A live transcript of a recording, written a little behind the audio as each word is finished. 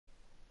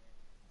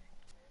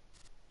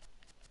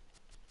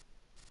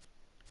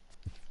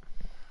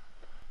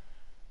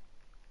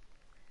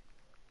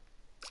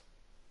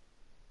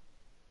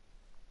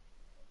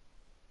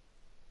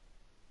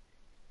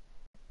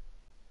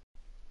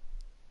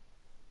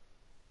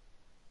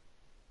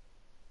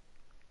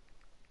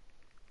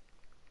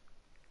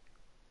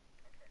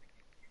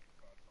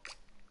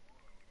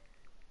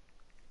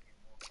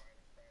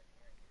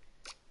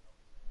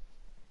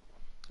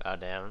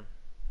damn.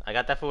 I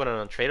got that for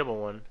an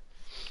untradeable one.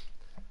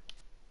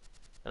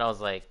 And I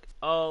was like,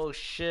 oh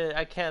shit,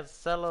 I can't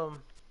sell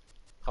him.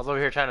 I was over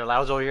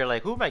here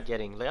like, who am I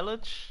getting?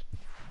 Lelich?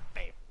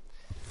 Bam.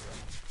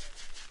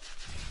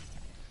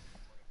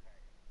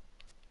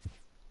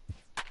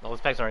 All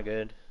those packs aren't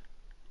good.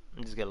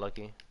 I just get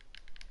lucky.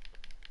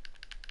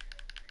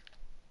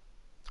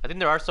 I think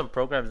there are some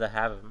programs that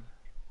have them.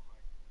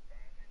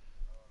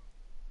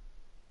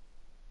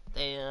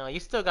 Damn, you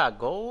still got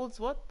golds?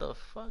 What the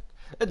fuck?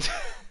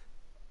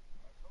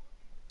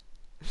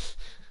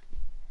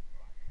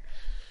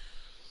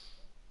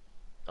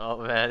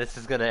 Oh man, this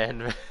is gonna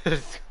end. I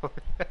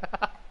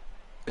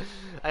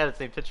got the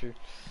same picture.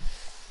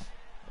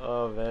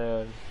 Oh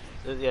man.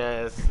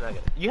 Yeah, it's not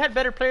gonna... You had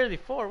better players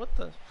before. What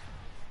the?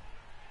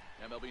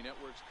 MLB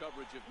Network's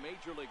coverage of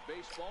Major League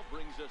Baseball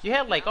brings us. You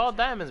had like all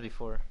diamonds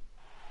before.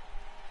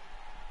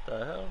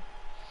 The hell?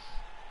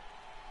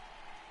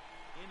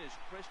 In is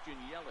Christian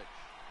Yelich.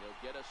 He'll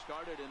get us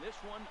started in this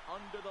one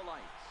under the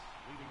lights.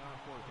 Leading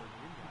off for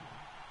Virginia,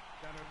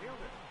 center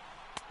fielder.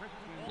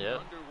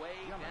 Yep. Underway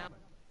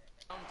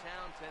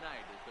downtown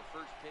tonight as the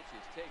first pitch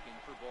is taken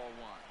for ball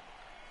one.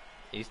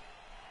 He's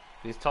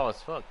tall as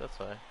fuck. That's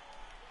why.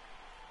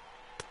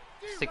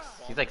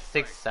 He's like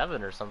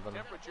 6'7" or something.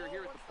 Temperature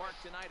here at the park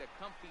tonight, a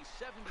comfy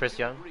 72 Chris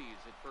Young. degrees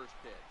at first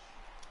pitch.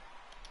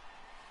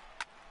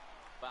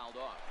 Fouled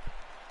off.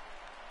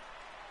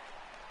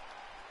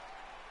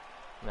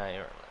 Nah,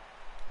 you're right.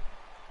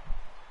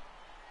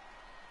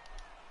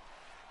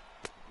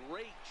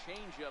 Great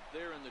change up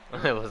there in the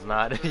It was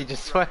not. He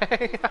just swung.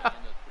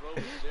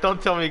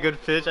 Don't tell me good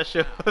pitch. That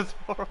shit was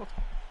horrible.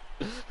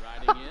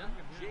 Riding in,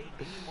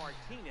 J.E.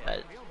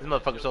 Martinez. This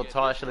motherfucker's so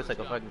tall. That shit looks like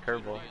a fucking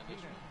curveball. And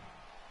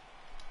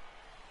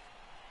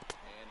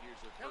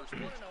here's a first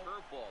pitch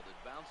curveball that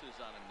bounces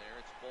on him there.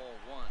 It's ball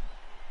one.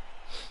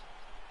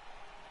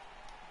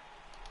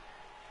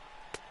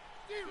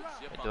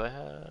 Wait, do I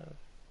have?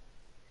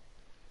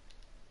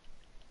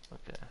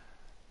 Okay.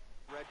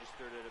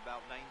 Registered at about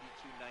 92,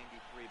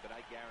 93, but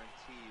I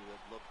guarantee you it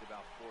looked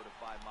about 4 to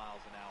 5 miles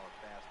an hour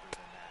faster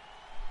than that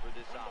for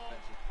this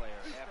offensive player.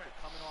 After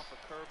coming off a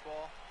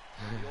curveball,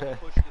 the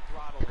old push the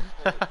throttle and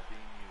pull is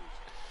being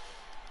used.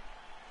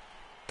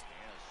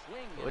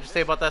 What'd you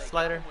say about that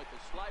slider?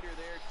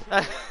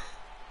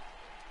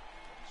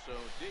 So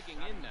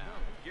digging in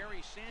now, Gary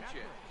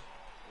Sanchez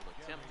will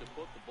attempt to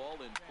put the ball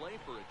in play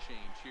for a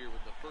change here with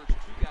the first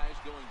two guys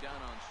going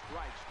down on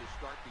strikes to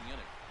start the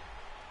inning.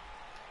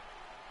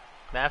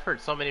 Man, I've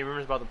heard so many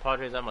rumors about the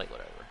Padres. I'm like,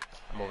 whatever.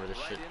 I'm over this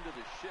shit. Into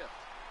the shift.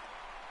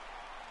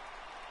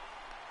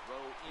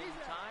 Throw in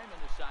time, and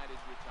the side is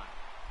retired.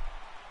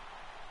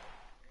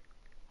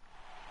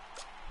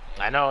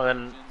 I know.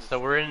 And so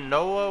we're in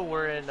Noah.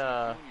 We're in.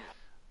 Oh,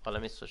 let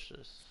me switch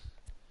this.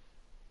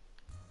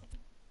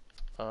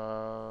 We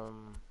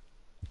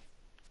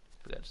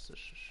gotta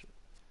switch this shit.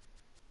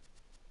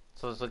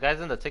 So the guy's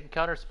in the ticket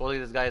counter. Supposedly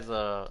this guy's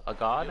a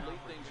god.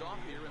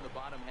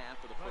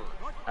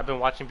 I've been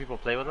watching people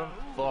play with him.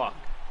 Fuck.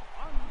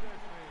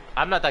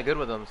 I'm not that good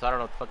with him, so I don't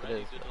know what the fuck it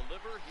is.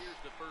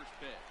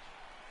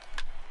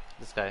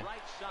 This guy.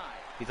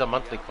 He's a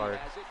monthly card.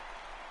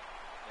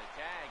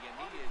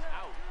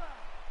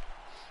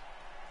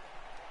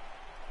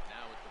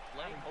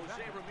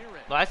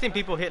 No, I've seen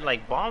people hit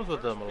like bombs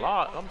with him a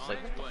lot. I'm just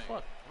like, what the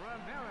fuck?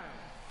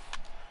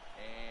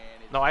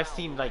 No, I've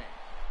seen like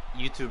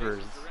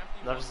YouTubers.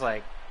 And I'm just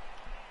like,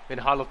 in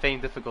Hall of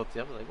Fame difficulty.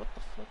 I was like, what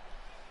the fuck?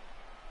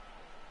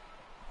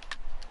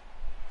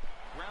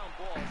 Ground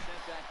ball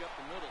sent back up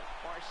the middle.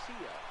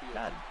 Garcia feels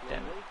God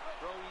damn it.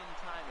 Throw in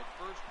time at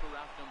first for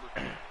out number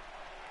 2.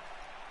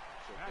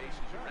 So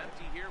bases are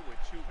empty here with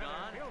 2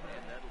 gone,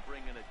 and that'll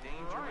bring in a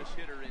dangerous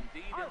hitter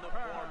indeed in the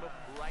form of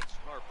Bryce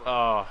Harper.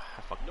 Oh,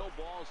 I fucked No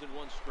balls and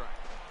 1 strike.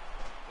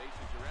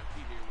 Bases are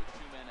empty here with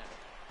 2 men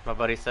out. My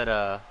buddy said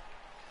that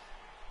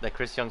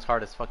Chris Young's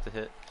hard as fuck to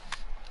hit.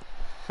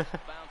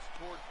 Bounce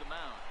towards the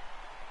mound.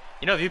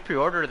 You know, if you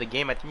pre-order the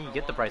game, I think you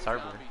get the Bryce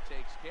Harper.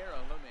 Takes care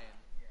of him, and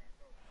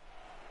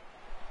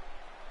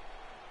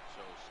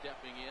so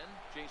stepping in,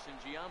 Jason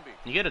Giambi.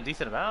 You get a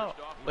decent amount.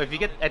 Well, if you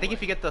get, I think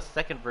if you get the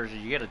second version,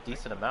 you get a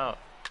decent amount.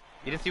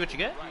 You didn't see what you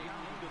get?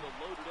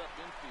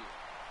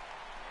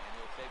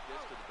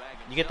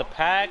 You get the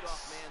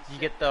packs. You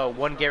get the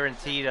 1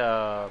 guaranteed.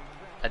 I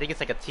think it's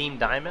like a team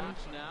diamond.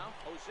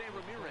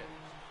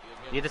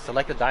 You have to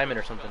select a diamond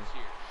or something.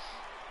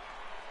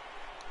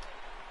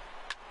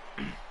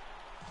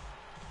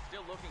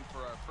 Still looking for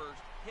our first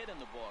hit in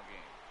the ball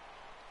game.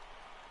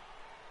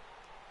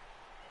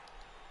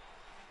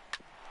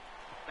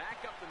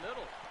 Back up the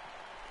middle.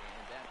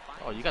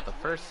 Oh, you got the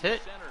first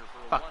hit?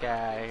 Fuck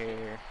out of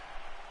here.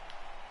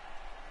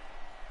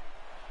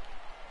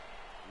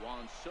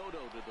 Juan Soto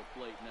to the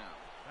plate now.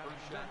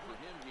 First shot for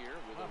him here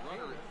with a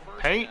runner at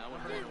first. Paint. Now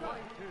and 1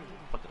 away.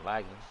 Fucking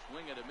lagging.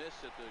 Swing and a miss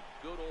at the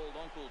good old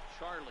Uncle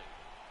Charlie.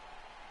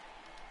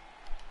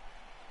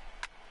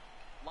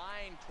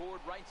 Line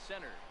toward right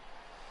center.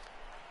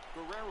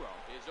 Guerrero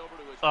is over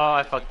to his. Oh,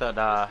 I fucked up.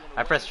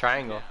 I pressed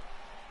triangle.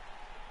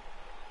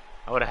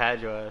 I would have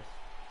had your ass.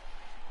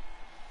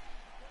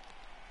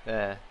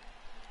 Yeah.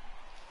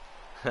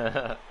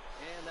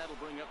 And that'll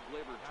bring up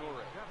Gleyber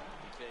Torres.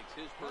 He takes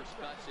his first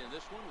cuts in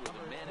this one with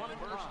a man at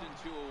first and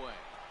 2 away.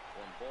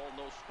 1 ball,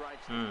 no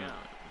strikes to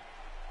count.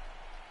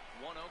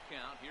 1-0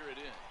 count. Here it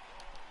is.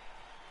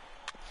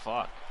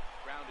 Fuck.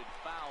 Grounded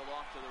foul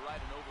off to the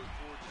right and over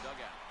towards the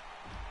dugout.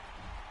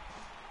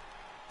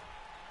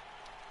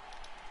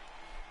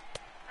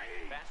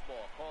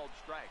 Fastball called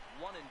strike.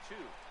 1-2.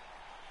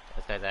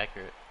 This guy's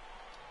accurate.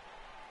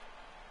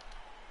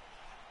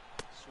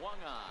 Swung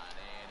on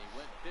and he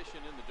went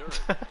fishing in the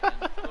dirt.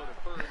 And the throw to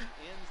first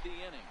ends the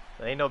inning.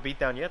 There ain't no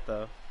beatdown yet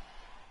though.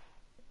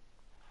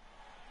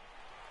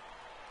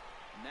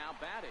 Now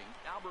batting,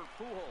 Albert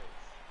Pujols.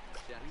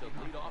 Set to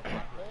lead off the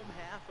home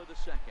half of the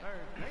second.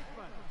 Third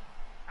baseman,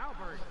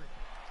 Albert.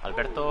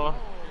 Alberto.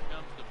 Here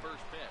comes the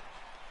first pitch.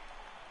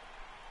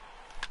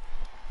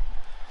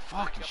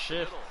 Fucking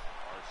shit.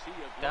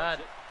 God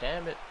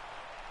damn it.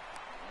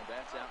 And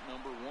that's out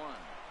number 1.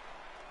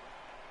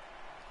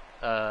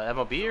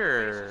 MLB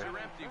or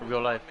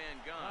real life?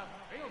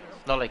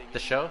 No, like the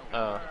show?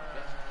 Best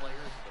players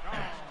of the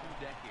past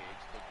 2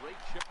 decades, the great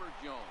Chipper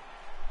Jones.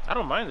 I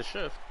don't mind the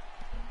shift.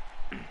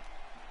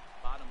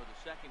 Bottom of the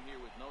second here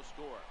with no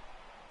score.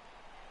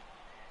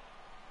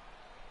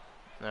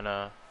 And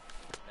Now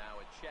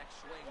a check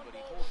swing, but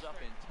he holds up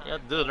in time. yeah,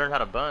 dude, learn how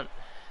to bunt.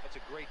 That's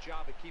a great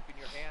job of keeping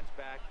your hands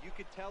back. You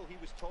could tell he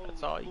was totally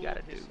That's all you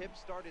gotta His do. hip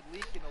started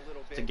leaking a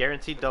little bit. It's a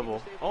guaranteed but he double.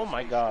 was able Oh to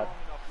my stay god.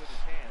 strong enough with his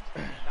hands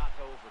not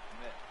to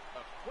overcommit.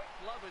 A quick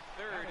glove at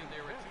third, and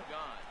there were 2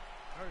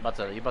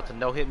 gone. You about to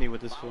no hit me with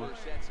this fool. Fowler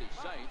sets his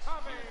sights.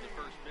 Here's the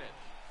first pitch.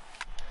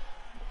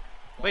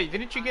 Wait,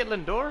 didn't you get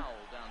Lindor? Foul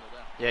down the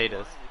left. Yeah, he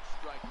does. It's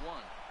strike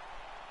 1.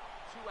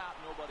 2 out,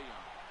 nobody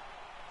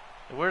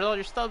on. Where's all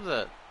your stubs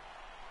at?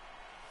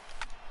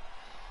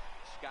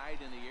 Skied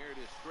in the air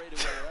to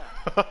straightaway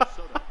left.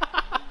 Soto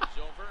moves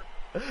over.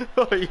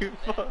 Oh, you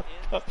That fuck.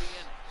 ends the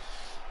inning.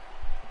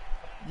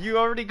 You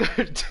already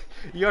got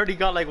you already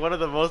got like one of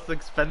the most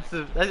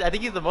expensive. I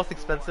think he's the most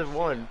expensive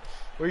one.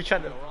 Where are you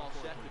trying to? We're all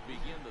set to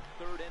begin the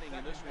 3rd inning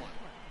in this one.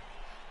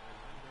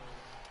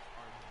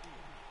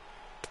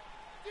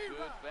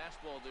 Good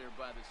fastball there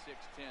by the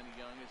 6'10"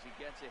 Young as he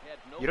gets ahead.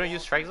 No You don't ball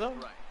use strike for the zone?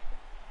 strike.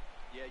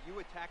 Yeah, you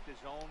attack the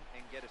zone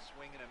and get a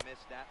swing and a miss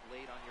that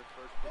late on your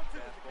first pitch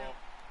fastball.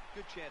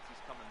 Good chance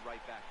he's coming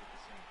right back with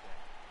the same thing.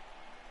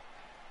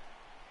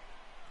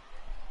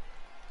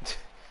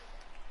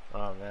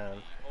 Oh man.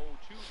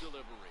 0-2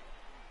 delivery.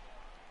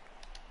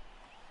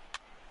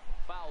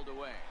 Fouled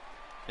away.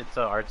 It's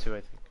R2,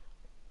 I think.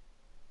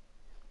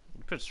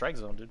 You put strike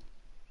zone, dude.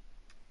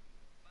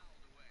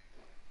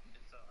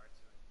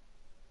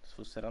 This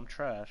fool said I'm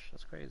trash.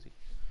 That's crazy.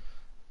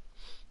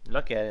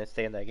 Lucky I didn't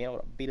stay in that game. I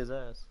would have beat his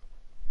ass.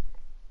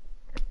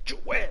 Your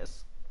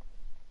ass.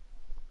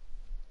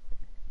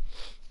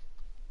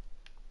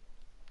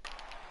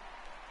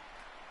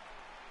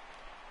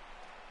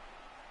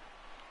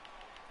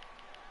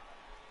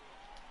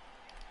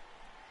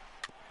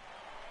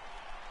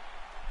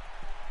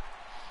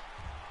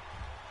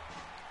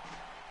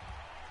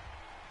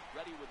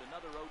 Ready with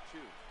another 0-2.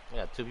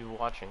 Yeah, 2 people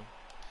watching.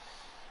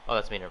 Oh,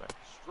 that's me, never mind.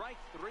 Strike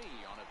 3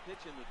 on a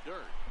pitch in the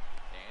dirt.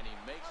 And he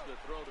makes the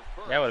throw to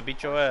first. Yeah, I would have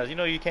beat your ass. You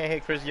know you can't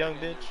hit Chris Young,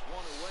 And bitch. there's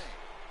 1 away.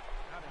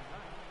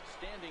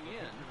 Standing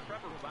in,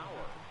 Trevor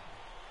Bauer.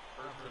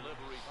 First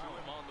delivery to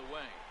him on the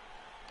way.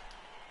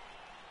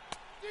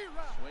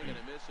 Swing and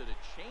a miss at a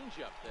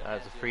changeup.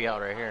 That's a free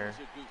out right here.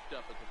 Goofed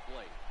up at the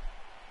plate.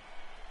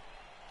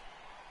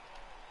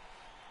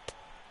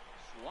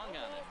 Swung on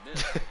and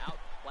missed.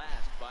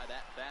 Outclassed by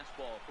that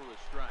fastball for a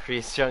strike.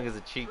 Chris Young is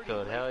a cheat Pretty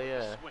code. late Hell with the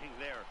yeah. swing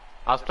there.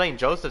 I was playing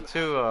Joseph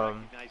too.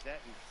 Recognize that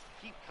and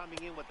keep coming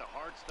in with the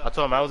hard stuff. I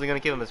told him I wasn't gonna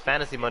give him his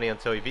fantasy money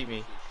until he beat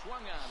me.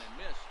 Swung on and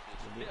missed.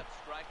 His 5th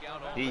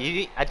strikeout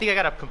already. I think I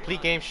got a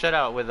complete game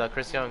shutout with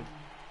Chris Young.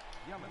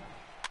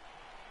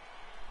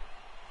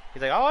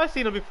 He's like, oh, I've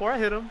seen him before. I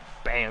hit him.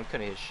 Bam,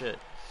 couldn't hit shit.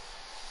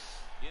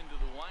 Into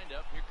the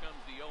windup. Here comes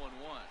the 0-1.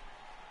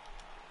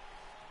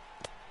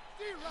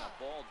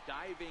 Ball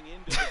diving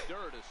into the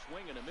dirt. A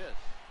swing and a miss.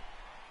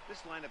 This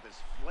lineup is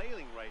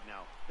flailing right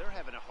now. They're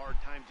having a hard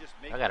time just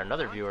making. I got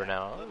another contact, viewer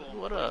now. let alone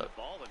What putting up?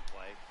 the ball in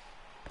play.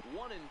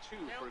 1-2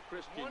 for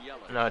Christian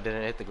Yelich. No, I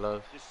didn't hit the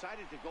glove.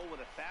 Decided to go with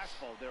a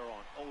fastball there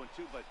on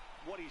 0-2, but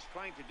what he's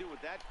trying to do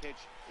with that pitch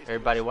is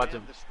Everybody to watching,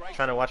 expand the strike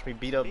trying to zone. watch me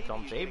beat up Maybe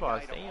on you get a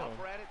J-Box. guy to Damn.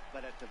 offer at it,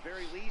 but at the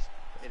very least,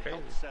 it crazy.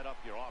 helps set up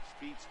your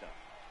off-speed stuff.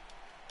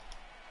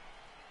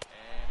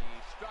 And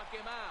he struck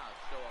him out.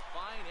 So a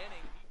fine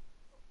inning.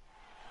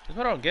 That's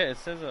what I don't get. It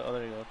says, oh,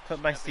 there you go. Put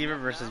my Seaver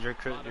versus your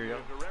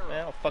Young.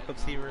 Man, I'll fuck up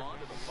Seaver. On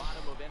to the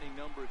bottom of inning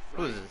number 3.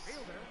 Who is this?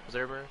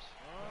 Observers?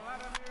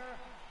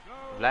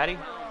 Vladimir, Vladdy?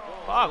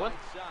 Fuck, what?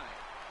 Side.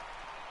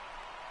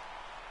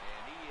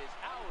 And he is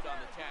out on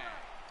the tag.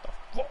 The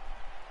fuck?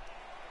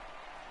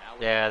 Now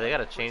we Yeah, they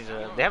gotta change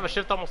it. They have a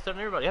shift almost on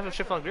everybody. They have a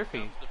shift on Griffey.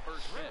 comes the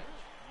first pitch.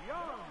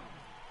 Young.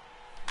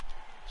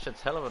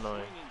 Shit's hella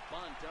annoying. Swinging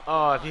bunt up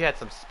Oh, the if you had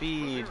some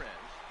speed. Ramirez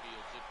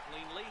fields it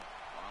cleanly.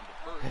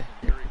 On to and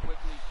very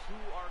quickly 2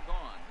 are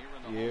gone here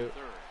in the You. home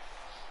third.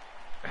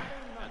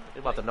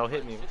 You're about to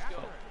no-hit me.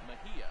 Francisco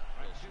Mejia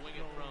will swing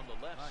it from the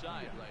left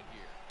side right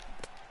here.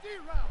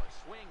 A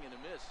swing and a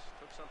miss.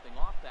 Took something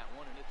off that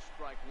one, and it's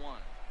strike 1.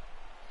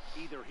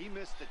 Either he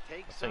missed the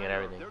take swinging sign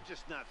or everything. they're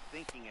just not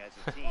thinking as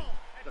a team.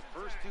 The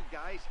first 2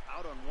 guys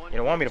out on one. You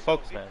don't want me to pitch,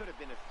 focus, so man. It could have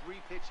been a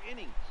 3-pitch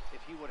inning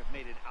if he would have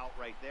made it out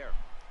right there.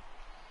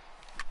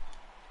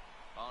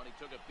 Oh, and he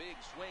took a big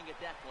swing at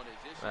that one. As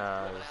this is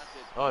driven out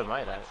to Oh, it deep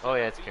might have. left Oh,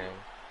 yeah, center it's field.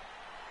 carrying.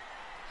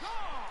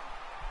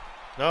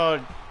 No,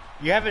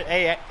 you haven't.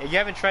 Hey, you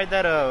haven't tried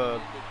that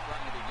And to try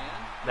it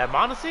again. that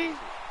Mondesi? He got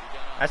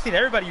on I've seen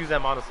everybody use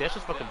that Mondesi. That's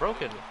just fucking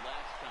broken. last time.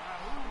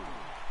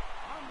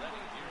 Ready,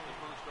 here's the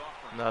first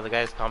offering. No, the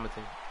guy's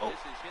commenting. Oh, This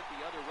is hit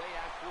the other way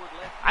out toward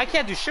left I field.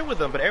 can't do shit with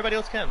them, but everybody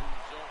else can. Moves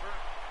over,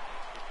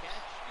 makes the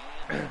catch,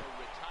 and it'll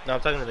retire No, I'm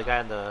talking to the side. guy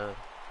in the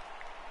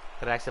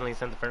that I accidentally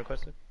sent the friend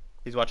request to.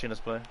 He's watching us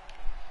play.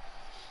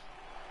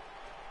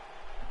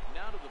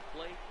 Now to the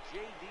plate,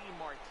 J.D.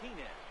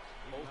 Martinez.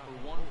 0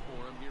 for 1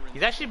 for him here in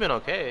He's actually been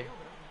okay,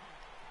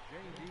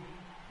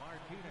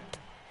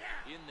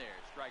 in there,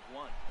 strike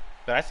 1.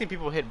 but I seen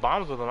people hit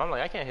bombs with him. I'm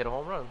like, I can't hit a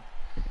home run.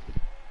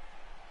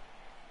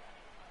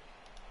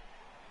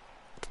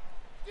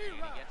 And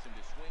he gets him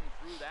to swing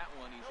through that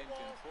one. He's in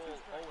control,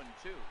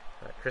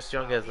 0-2. Chris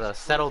Young has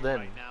settled in.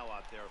 Right now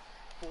out there,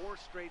 4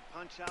 straight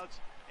punch outs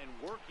and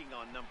working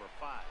on number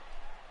 5.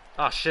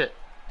 Oh shit,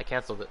 I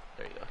canceled it.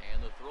 There you go.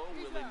 And the throw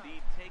will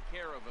indeed take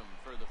care of him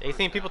for the Hey, you first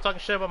seen people out. talking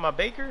shit about my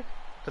Baker?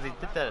 Because he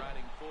did that.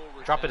 Riding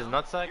forward Drop it his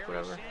now, nutsack, Gary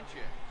whatever.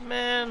 Sanchez.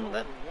 Man,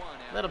 let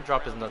him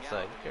drop his Grounding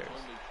nutsack. out Who in his cares?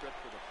 only trip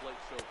to the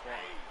plate so far.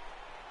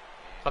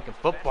 And Fucking it's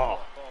a football.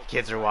 fastball called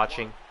Kids are strike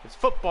watching. 1. It's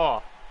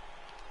football.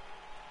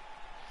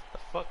 The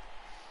fuck?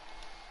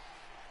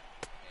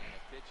 And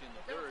a pitch in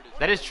the third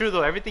That is true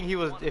though. Everything he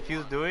was, if he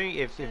was doing,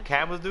 if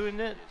Cam was doing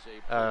it,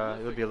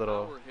 it would be a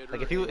little.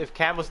 Like if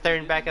Cam was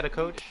staring back at a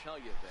coach.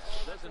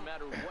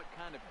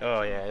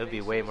 Oh yeah, it would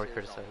be way more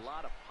criticized.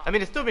 I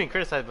mean, it's still being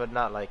criticized, but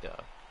not like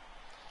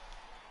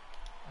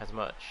as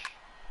much.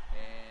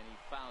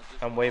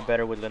 I'm way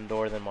better with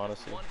Lindor than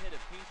Mondesi.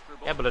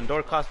 Yeah, but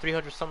Lindor cost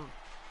 300 some.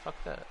 Fuck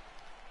that.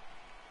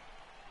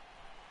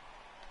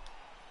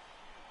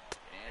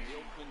 And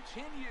he'll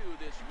continue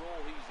this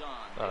roll he's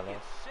on. I don't Make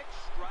know. it 6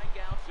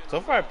 strikeouts in So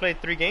a far, I row.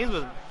 played 3 games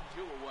with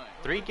 2 away.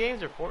 3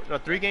 games or 4. No,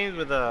 3 games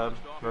with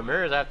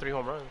Ramirez. I have 3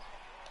 home runs.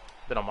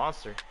 Been a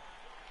monster.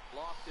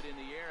 Lofted in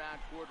the air out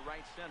toward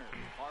right center.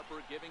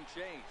 Harper giving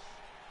chase.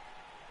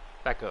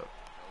 Back up.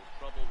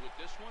 No trouble with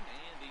this one,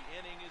 and the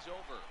inning is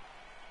over.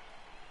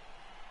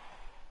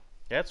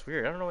 Yeah, it's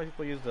weird. I don't know why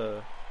people use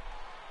the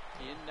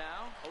In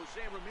now,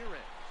 Jose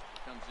Ramirez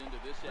comes into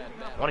this at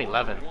bat.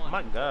 111. 1-1.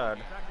 My God.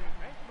 Second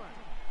baseman,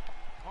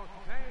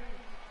 Jose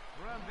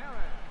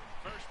Ramirez.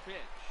 First pitch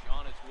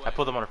on its way. I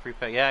pulled him on a free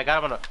pack. Yeah, I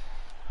got him on a.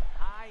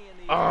 High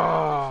in the air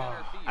Oh, to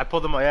center field. I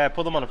pulled him. Yeah, I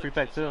pulled him on a free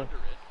pack Just too. under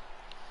it.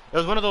 It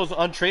was one of those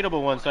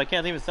untradeable ones, so I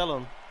can't even sell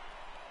them.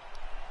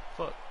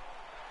 Fuck.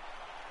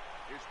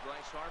 Here's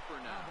Bryce Harper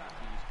now.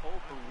 He's 0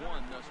 for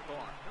 1 thus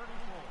far.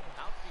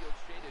 Outfield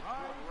shaded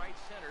toward right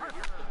center.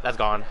 Here's the That's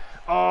gone.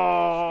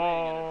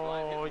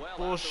 Oh,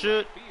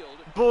 bullshit.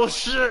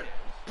 Bullshit.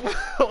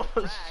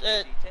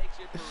 Bullshit. He takes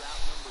it for out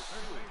number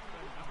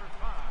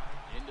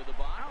 2. Into the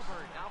box.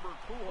 Albert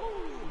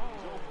Pujols.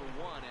 He's 0 for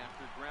 1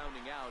 after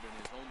grounding out in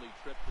his only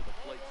trip to the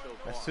plate so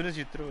far. As soon as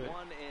you threw it. 1-0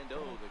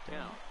 the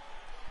count.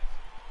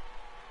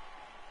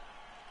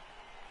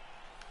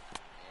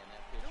 And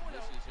that pitch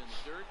misses in the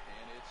dirt,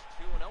 and it's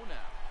 2-0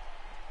 now.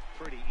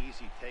 Pretty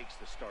easy takes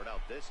to start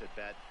out this at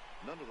bat.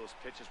 None of those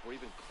pitches were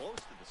even close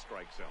to the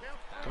strike zone.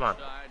 Come on.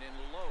 Outside and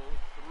low,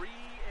 3-0.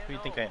 Who do you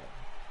think I am?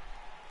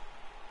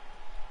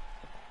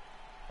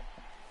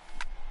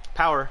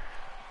 Power.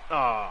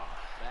 Oh.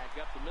 Back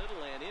up the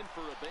middle and in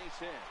for a base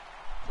hit.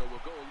 So we'll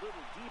go a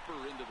little deeper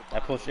into the I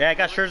bottom pulled. of Yeah, I the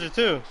got fourth. Scherzer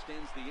too.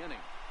 Extends the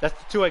inning. That's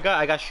the 2 I got.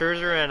 I got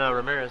Scherzer and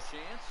Ramirez.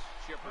 Chance.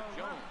 Chipper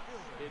Jones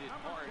hit it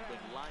hard but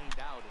lined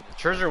out. In his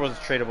Scherzer was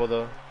tradable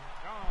though.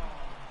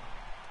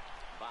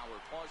 Bauer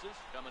pauses,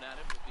 coming at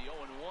him with the 0-1.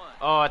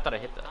 Oh, I thought I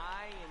hit that.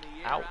 High in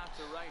the air Out. out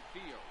to right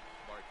field.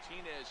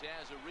 Martinez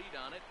has a read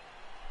on it.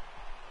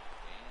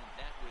 And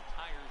that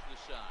retires the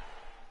side.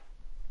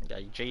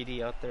 Got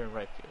JD out there in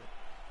right field.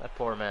 That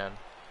poor man.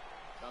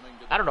 Coming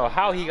to I don't know the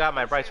how he plate got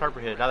now, my Bryce Harper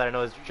hit. Now that I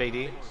know it's JD.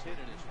 base hit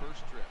in his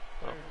first trip.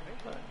 Oh.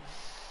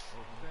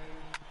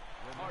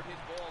 Hard hit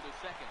ball to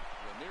second.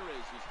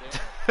 Ramirez is there.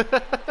 And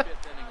the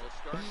fifth inning will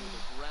start with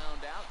a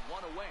ground out,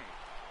 1 away.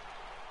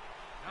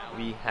 Now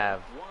We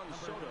have Juan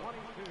Soto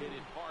hit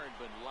it hard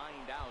but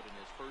lined out in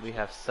his first. we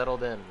have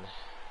settled in.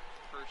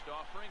 First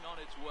offering on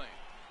its way.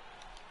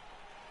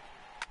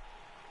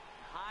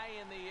 High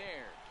in the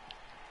air.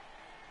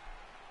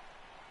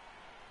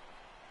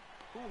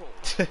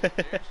 Pujols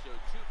there, so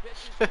 2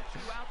 pitches and 2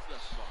 outs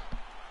thus far.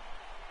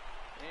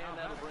 And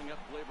that'll bring up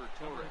Gleyber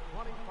Torres.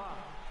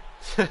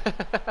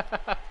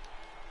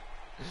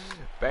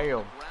 Bam.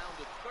 Ground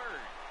to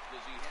third.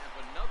 Does he have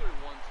another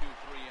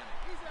 1-2-3 inning?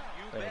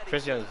 You bet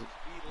Chris he Young's does.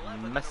 11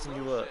 in a messing row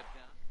you up. set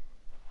down.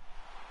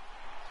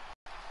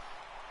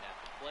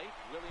 plate,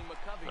 Willie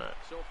McCovey. Right.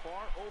 So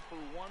far, 0 for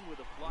 1 with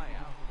a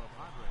flyout. For the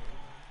Padres,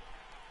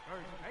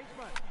 third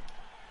baseman.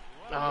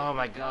 Oh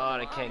my god,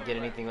 I can't get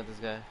anything with this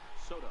guy.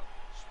 Soto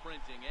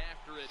sprinting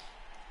after it.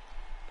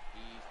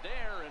 He's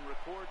there and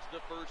records the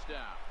first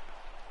out.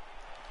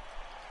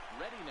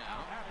 Ready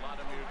now,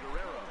 Vladimir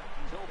Guerrero.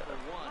 He's 0 for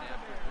 1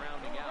 after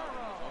grounding out in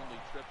his only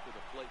trip to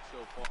the plate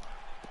so far.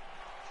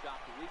 Shot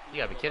the weekly. You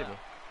gotta be kidding me.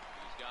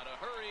 He's got to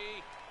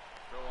hurry.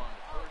 Throw on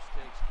the first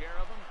takes care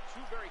of him.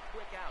 2 very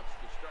quick outs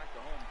to start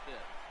the home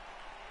fifth.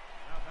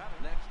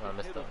 Next Oh, I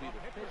missed it'll that. be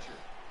the pitcher,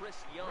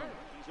 Chris Young.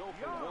 He's 0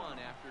 for 1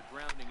 after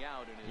grounding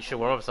out in his You should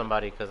warm up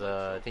somebody because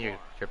I think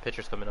your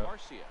pitcher's coming up.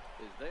 Garcia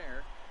is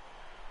there.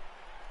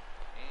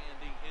 And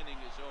the inning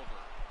is over.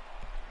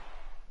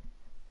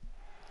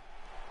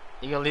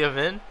 You gonna leave him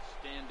in?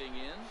 Standing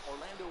in,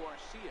 Orlando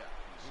Garcia.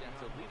 Set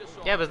to lead us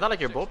Yeah, off but it's not like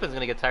in your the sixth bullpen's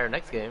gonna get tired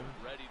next game.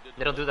 Ready to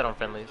They don't do that on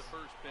deliver. Here's friendlies. the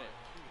first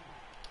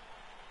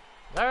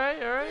pitch.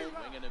 Alright, alright.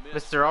 Swing and a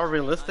miss. Mr. All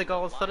Realistic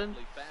all of a sudden.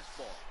 Lively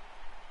fastball.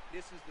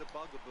 This is the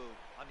bugaboo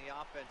on the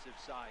offensive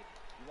side.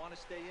 You want to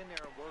stay in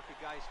there and work a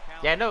guy's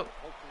count. Yeah, I know.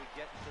 Hopefully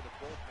get into the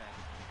bullpen.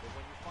 But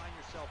when you find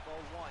yourself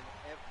 0-1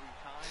 every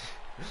time,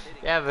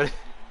 hitting Yeah, but is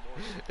even more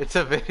it's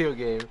a video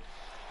game.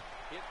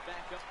 Hit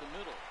back up the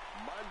middle.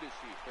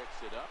 Mondesi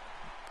picks it up.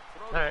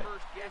 Throw All to right.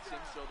 first gets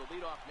him, so the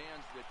leadoff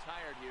man's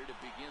retired here to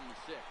begin the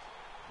sixth.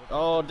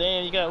 Oh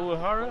damn, you got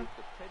Uehara?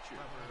 The pitcher,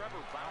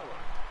 Trevor Bauer.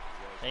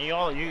 And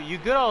you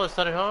good all of a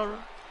sudden, huh?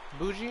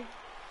 Bougie?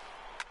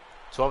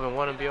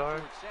 12-1 in BR.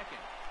 Toward second.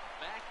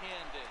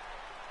 Backhanded.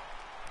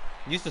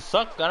 Used to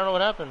suck. I don't know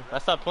what happened. I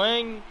stopped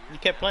playing. You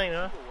kept playing,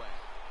 huh? Two away.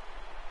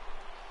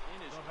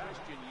 In is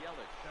Christian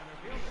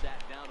Yelich. He sat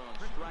down on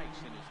strikes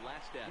in his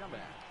last at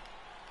bat.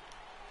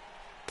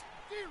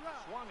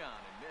 Swung on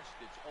and missed.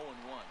 It's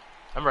 0-1.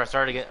 Remember, I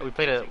started again.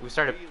 We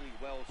started really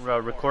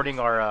well recording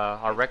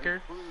our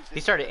record. He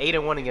started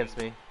 8-1 against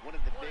me, One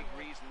of the big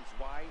reasons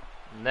why.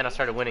 and then I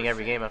started winning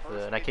every game after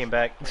that. And I came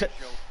back.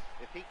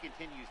 If he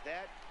continues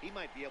that, he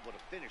might be able to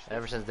finish this.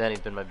 Ever since then, he's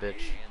been my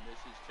bitch. And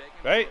this is taken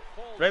Right?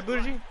 for a full Right, strike,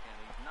 Bougie? and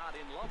he's not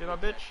in love You my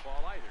with that bitch?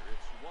 ball either.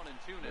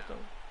 It's 1-2 now.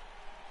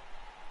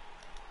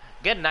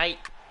 Good night.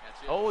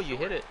 That's Oh, you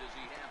hit short. it. Does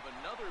he have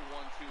another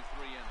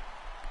 1-2-3 inning?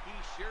 He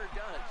sure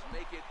does.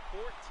 Make it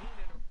 14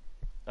 in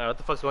a Alright, what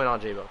the fuck's going on,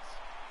 J-Bucks?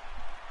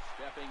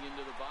 Stepping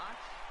into the box,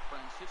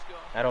 Francisco.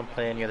 I don't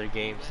play any other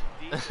games.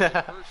 Went deep in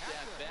the first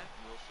at bat.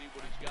 We'll see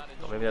what he's got in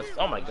Oh, maybe that's.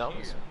 Oh my god.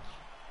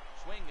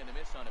 Swing and a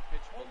miss on a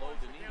pitch below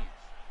the knees.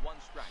 1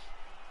 strike.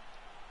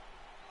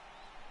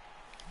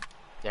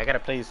 Yeah, I gotta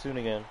play you soon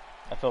again.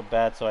 I felt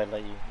bad, so I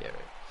let you. Yeah, right.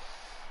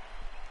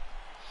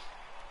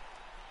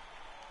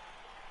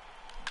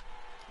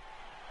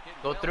 Hit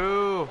Go well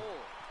through.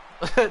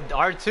 down the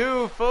hole.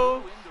 R2,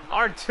 fool.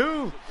 R2.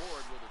 He's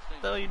aboard with a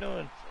What the single. hell are you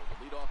doing? So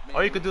the leadoff man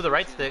Or you could do the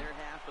right in stick. their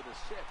half of the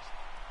sixth.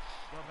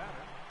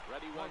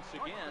 Ready once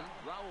again,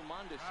 Raul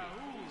Mondesi.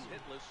 He's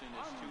hitless in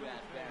his 2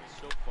 at-bats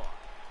so far.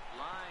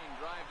 Line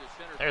drive to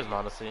center There's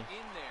field. Mondesi.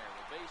 In there,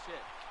 the base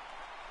hit.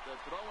 The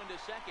throw into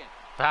second.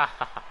 Oh,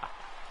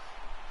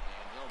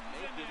 And he'll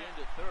make it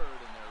into third,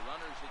 and they're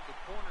runners at the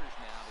corners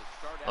now to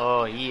start out.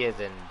 oh, the he inning. is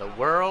in the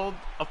world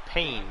of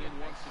pain. And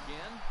once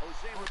again,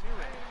 Jose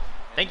Ramirez.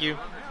 And Thank you.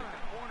 they're runners at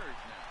the corners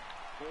now.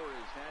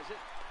 Torres has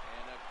it,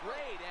 and a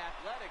great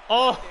athletic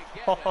Oh. play to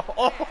get it. Man,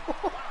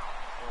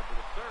 over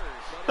the third,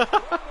 but it's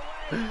thrown away.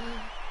 And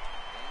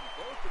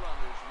both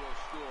runners will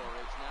score.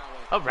 It's now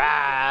a All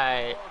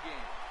right. ball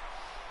game.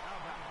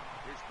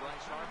 Here's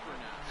Bryce Harper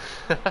now,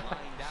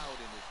 lined out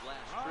in his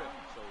last trip,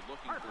 so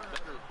looking for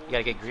better. You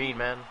gotta get green,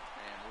 man.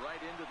 And right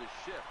into the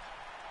shift.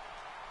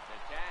 The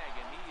tag,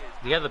 and he is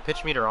Do you have the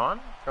pitch meter on?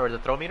 Or the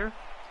throw meter?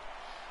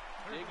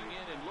 digging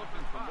in and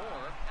looking for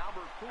more.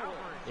 Albert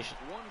Pujols, You should-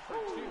 1 for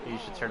 2. you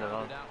should turn it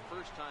on. Out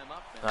first time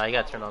up, and Nah, you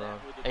gotta turn it followed on.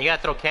 that with a And you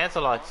gotta throw base hit.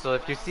 cancel out. So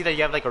if you see that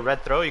you have like a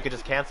red throw, you could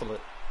just cancel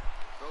it.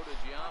 Throw to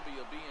Giambi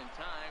will be in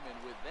time, and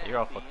with that, You're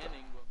all the fucked up.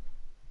 inning will...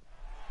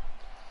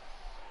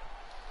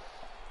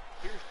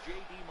 Here's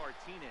J.D.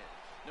 Martinez.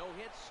 No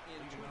hits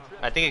in 2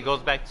 trips. I think it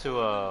goes back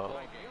to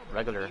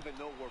regular. Even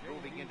though we're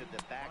moving into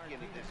the back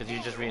end of this, 'Cause you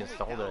just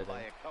reinstalled it, I down by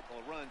think. a couple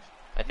of runs.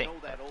 I think. You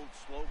know that old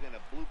slogan,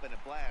 a bloop and a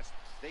blast.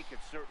 They could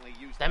certainly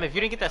use Damn, that if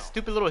you didn't right get that now.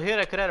 stupid little hit,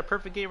 I could have had a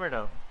perfect game right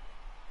now.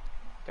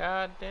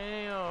 God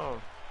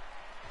damn.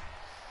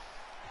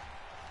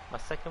 My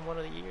second one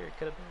of the year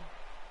could have been.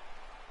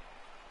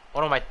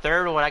 Oh no, my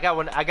third one.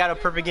 I got a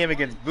perfect game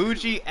against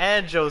Bougie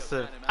and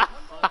Joseph. Wow,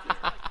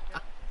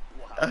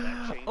 that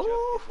changeup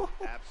Ooh. is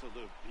an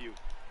absolute beaut.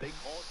 They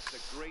call it the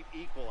great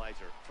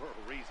equalizer for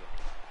a reason.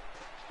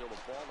 Still a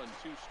ball and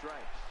 2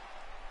 strikes.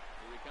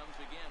 Here he comes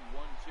again,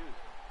 1-2.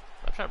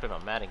 I'm trying to play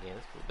my Madden game.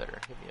 This could be better.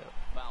 Hit me up.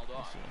 Fouled Let's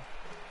off. see.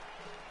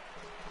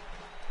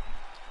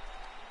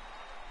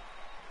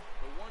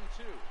 The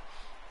 1-2.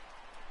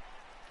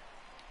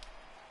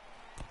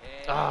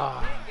 And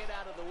Ah. can't get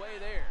out of the way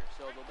there.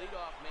 So the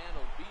leadoff man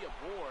will be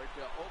aboard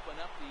to open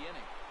up the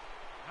inning.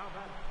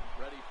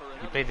 Ready for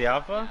another played the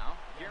shot alpha? now.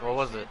 Gary What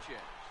was it?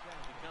 Sanchez.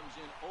 He comes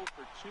in 0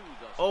 for 2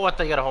 thus Oh, I far.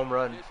 thought you got a home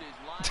run. This is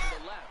line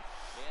to left.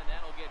 And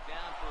that'll get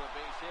down for a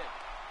base hit.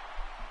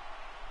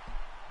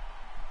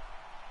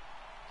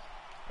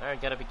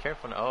 Alright, gotta be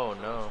careful. Oh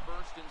no.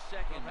 First and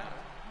second now.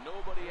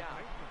 Nobody out.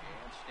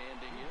 And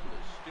standing in,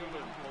 the still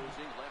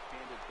imposing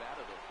left-handed bat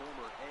of the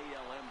former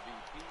AL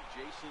MVP,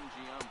 Jason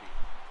Giambi.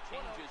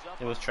 Changes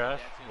up. It was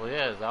trash? Well,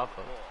 yeah, it's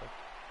alpha.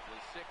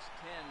 The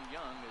 6'10"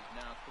 Young has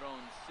now thrown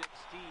 60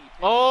 pitches.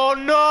 Oh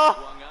no!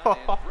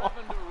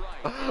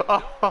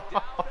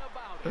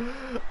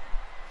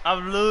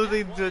 I'm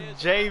losing to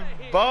J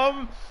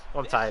Bum.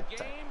 I'm tied.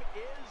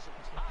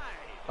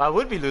 I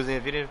would be losing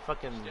if you didn't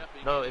fucking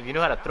know, if you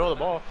knew how to throw the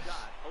ball.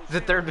 It's the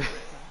third.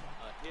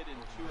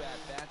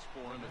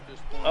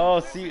 Oh,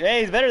 see,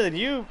 hey, he's better than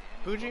you,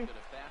 Fuji.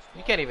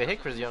 You can't even hit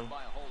Chris Young.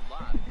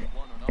 I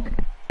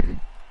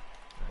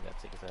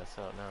gotta take his ass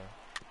out now.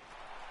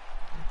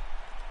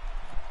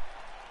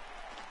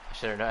 I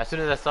should have known. As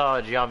soon as I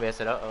saw Giambi, I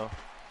said, "Uh-oh.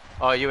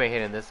 Oh, you ain't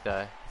hitting this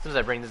guy." As soon as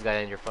I bring this guy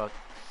in, you're fucked.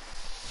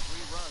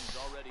 3 runs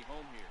already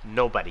home here.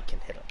 Nobody can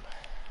hit him.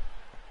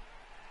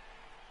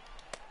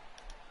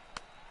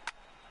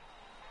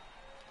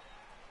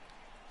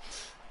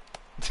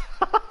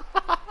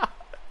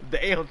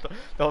 Damn,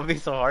 don't be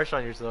so harsh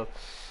on yourself.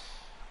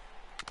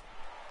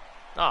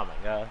 Oh my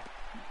god.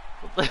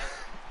 What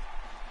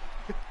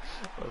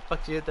the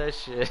fuck you hit that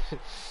shit?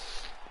 And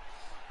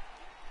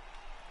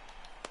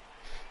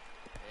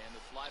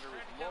the slider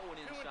is low and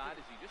inside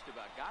as he just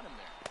about got him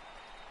there.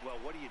 Well,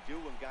 what do you do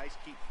when guys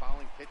keep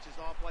fouling pitches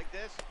off like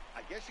this?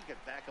 I guess you could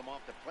back them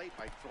off the plate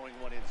by throwing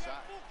one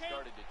inside.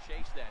 Started to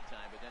chase that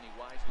time, but then he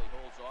wisely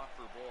holds off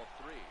for ball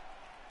 3.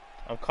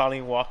 I'm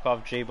calling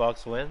walk-off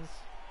J-Box wins.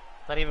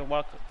 Not even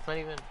walk. It's not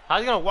even.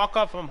 How's he gonna walk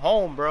off from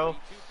home, bro?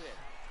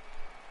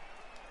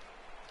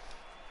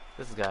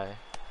 This guy.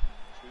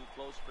 Too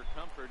close for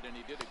comfort, and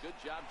he did a good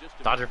job just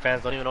to Dodger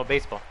fans don't even know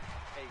baseball.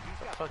 Hey, he's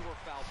got 4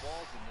 foul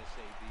balls in this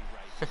AB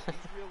right here.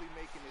 He's really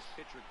making this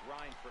pitcher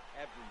grind for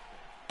everything.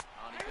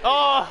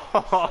 Oh!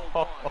 He's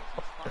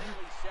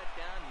finally set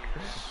down here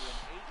after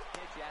an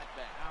 8-pitch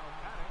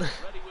at-bat.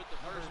 Ready with the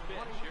first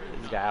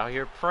pitch. This guy out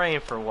here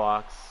praying for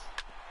walks.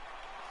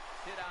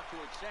 Hit out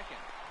towards second.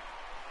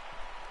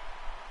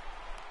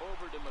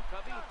 Over to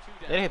McCovey, 2 down.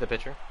 They didn't hit the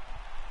pitcher.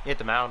 He hit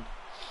the mound.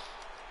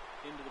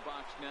 Into the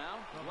box now,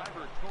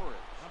 Gleyber Torres,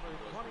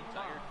 who was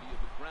retired via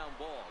the ground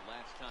ball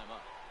last time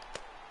up.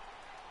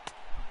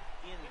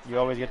 You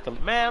always get the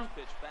man.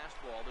 Pitch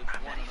fastball that's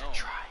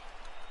 1-0.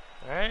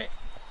 All right.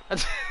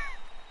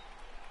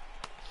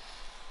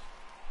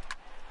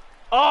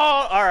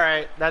 Oh, all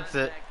right. That's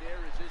it.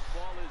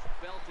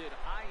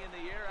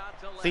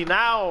 See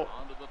now,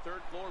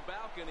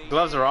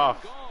 gloves are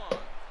off.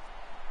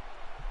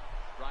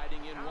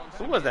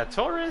 Who was that?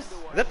 Torres? Is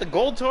that the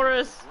gold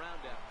Torres?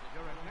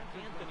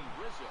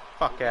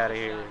 Fuck out of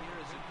here.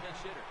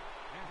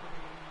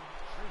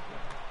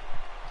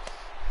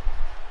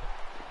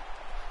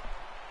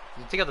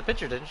 You took out the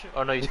picture, didn't you?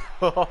 Oh no, you didn't.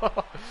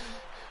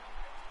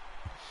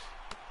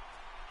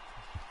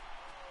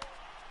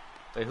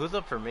 Wait, who's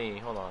up for me?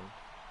 Hold on.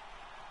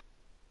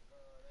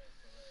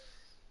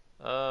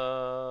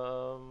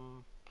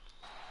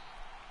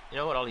 You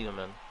know what? I'll leave him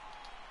in.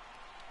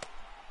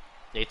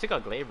 Yeah, he took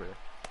out Gleyber.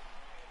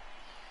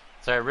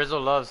 Sorry, Rizzo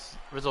loves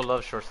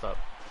shortstop.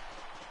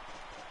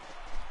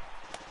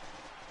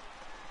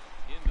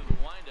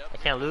 I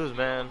can't lose,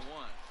 man.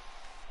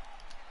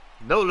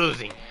 No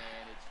losing.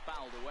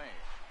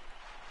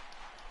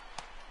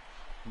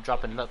 I'm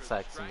dropping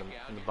nutsacks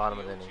in the bottom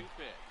of the inning.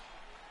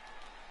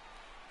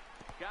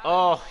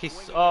 Oh,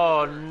 he's.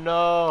 Oh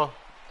no.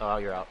 Oh,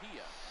 you're out.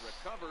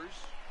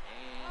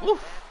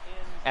 Woof.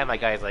 And my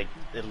guy's like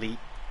elite.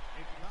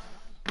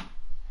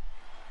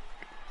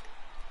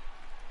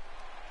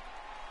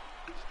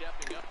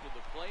 Stepping up to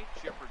the plate,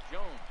 Chipper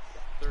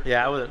Jones.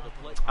 Yeah,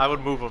 I would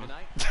move him.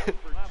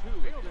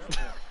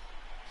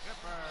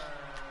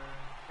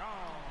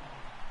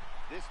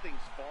 This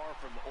thing's far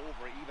from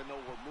over, even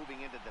though we're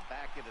moving into the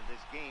back end of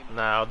this game.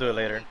 Nah, I'll do it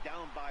later.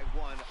 Down by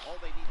 1. All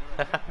they need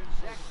to do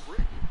Zach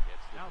Britton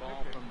gets the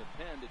ball from the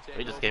pen to take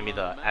He just gave me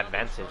the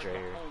advantage right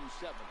here. Comes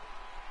set.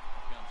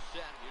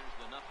 Here's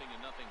the 0-0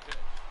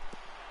 pitch.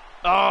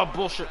 Oh,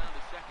 bullshit. Down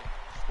to second.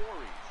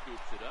 Story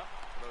scoops it up,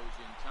 throws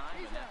in time,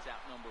 and that's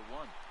out number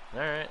 1.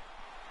 All right.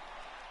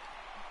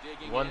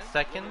 Digging 1 in,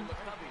 second. Willie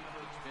McCovey.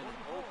 It's been an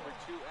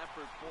 0-for-2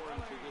 effort for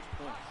him to this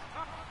point.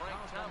 Frank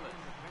Thomas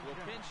will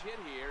pinch hit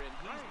here, and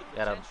he's the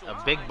Got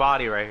potential a big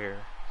body right here.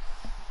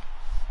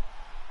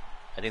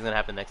 I think it's gonna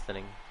happen next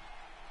inning.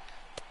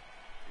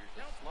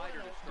 Here's a slider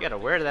to You gotta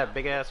wear that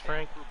big ass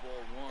Frank. for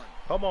ball 1.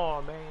 Come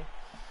on, man.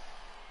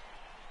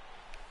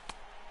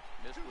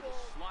 Missed with a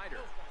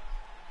slider.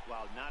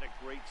 Wow, not a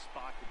great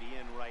spot to be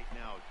in right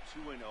now.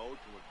 2-0 to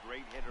a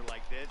great hitter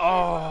like this.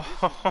 Oh.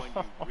 This is when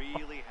you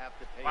really have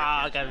to pay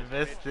Wow, attention I to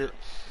missed the it.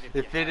 pitcher.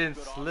 If it didn't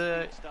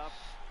slip,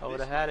 I would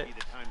have had it. This might be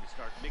the time to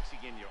start mixing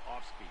in your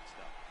off-speed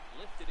stuff.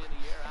 Lifted in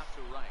the air out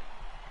to right.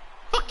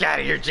 Fuck out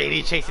of here,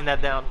 JD, chasing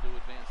that down.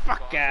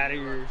 Fuck out of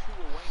here.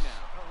 2 away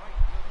now.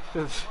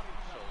 So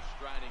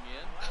striding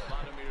in,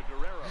 Vladimir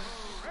Guerrero.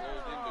 He's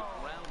rolled into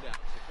ground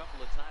outs a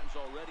couple of times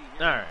runs already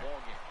here All in right. the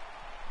ballgame.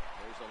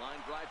 There's a line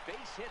drive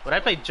base hit. When I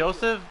played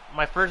Joseph,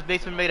 my first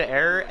baseman made an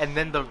error, and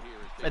then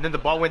the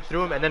ball went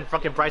through him, and then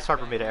fucking Bryce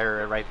Harper made an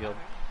error at right field.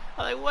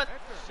 I'm like, what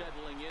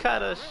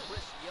kind of shit?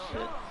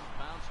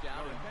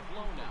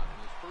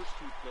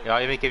 Yeah,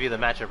 I'll even give you the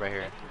matchup right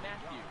here.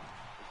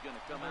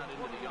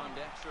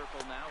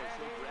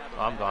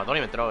 Oh, I'm gone. Don't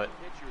even throw it.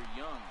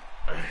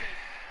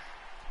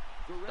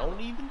 Don't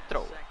even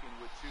throw it.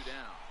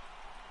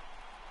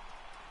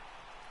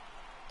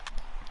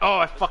 Oh,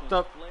 I fucked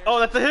up. Oh,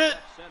 that's a hit.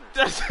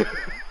 That's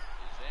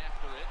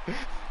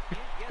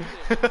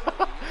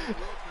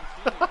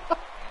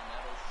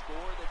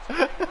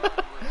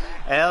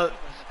Hell.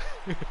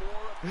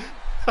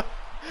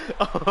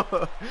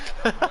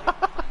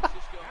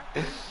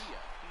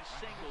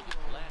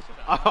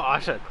 Oh, I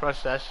should have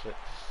crushed that shit.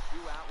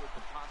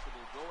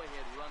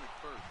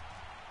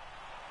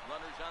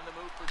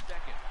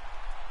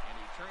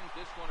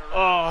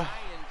 Oh.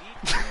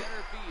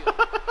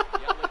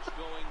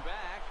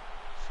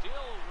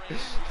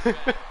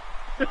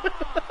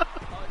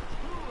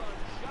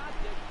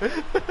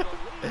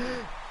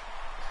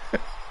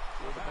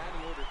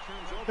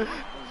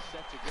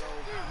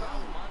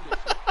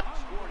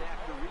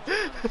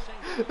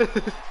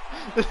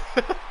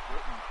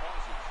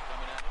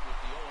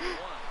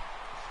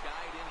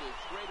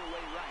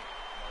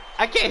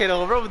 I can't hit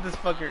over with this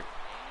fucker.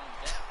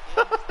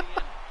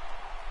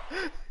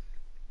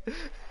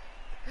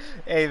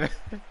 Hey man.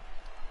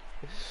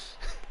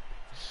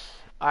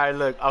 All right,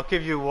 look. I'll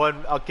give you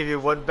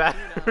one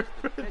batter.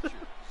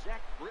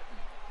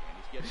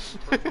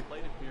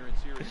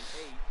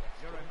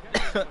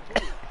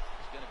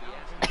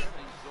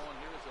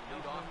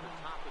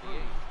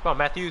 Come on,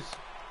 Matthews.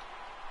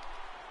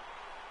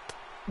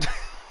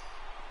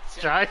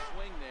 Strike.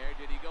 Swing there.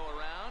 Did he go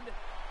around?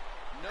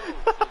 No,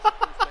 says the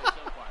first base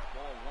umpire.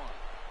 Ball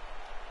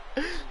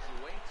one.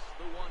 Waits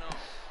the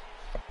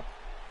 1-0.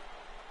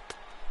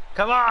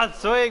 Come on,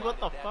 swing. What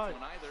the fuck?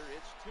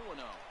 It's 2-0.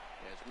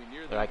 As we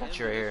near I got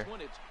you right here.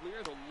 It's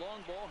clear the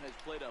long ball has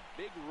played a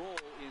big role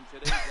in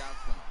today's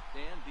outcome.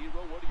 Dan,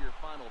 D-Row, what are your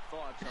final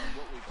thoughts on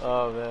what we've seen?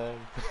 Oh man.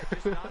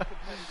 Just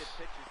non-competitive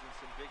pitches in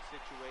some big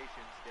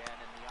situations, Dan,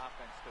 and the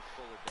offense took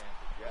full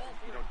advantage. Yeah,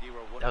 you know,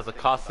 D-Row, one That was of a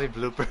the costly things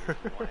about blooper. pitchers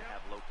is you want to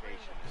have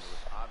location, and it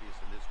was obvious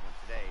in this one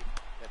today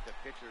that the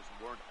pitchers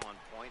weren't on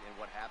point, and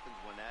what happens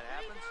when that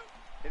happens?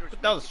 Hitters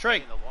That was a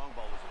strike. and the long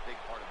ball was a big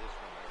part of this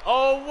one.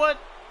 Oh what?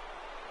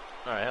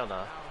 All right, hell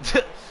no.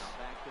 Back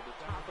to the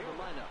top of the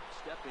lineup,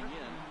 stepping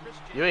in.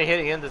 You ain't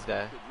hitting in this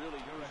guy. Could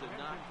really use a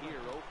knock here.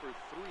 0 for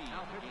 3 in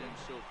the game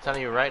so far. Telling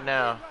you right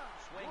now.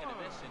 Swing and a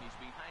miss, and he's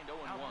behind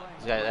 0-1.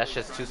 This guy, that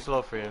shit's too slow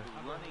for you.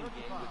 Running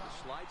game with the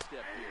slide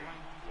step here.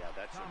 Yeah,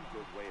 that's a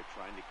good way of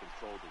trying to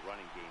control the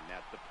running game.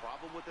 Now, the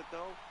problem with it,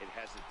 though, it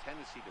has a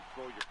tendency to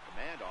throw your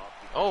command off.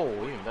 Oh,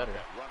 even better.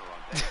 That runner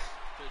on base.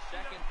 To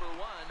second for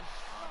one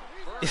on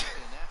the first,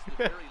 and that's the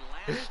very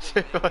last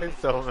You're thing going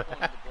so the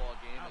mad. ball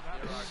game as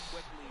there are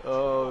quickly two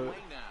Oh. away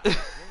now.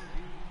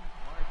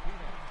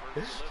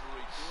 First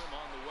delivery to him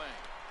on the way.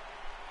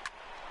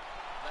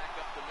 Back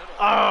up the middle.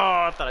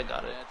 Oh, I thought I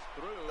got it. That's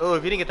through. Oh,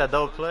 if you didn't get that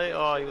double play,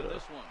 oh, you would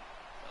This have. one.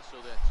 So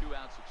that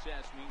 2-out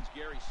success means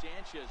Gary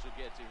Sanchez will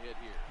get to hit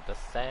here. The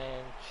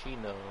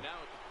Sanchino. Now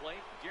at the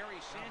plate,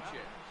 Gary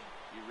Sanchez.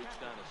 He reached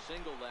on a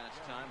single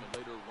last time and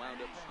later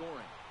wound up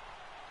scoring.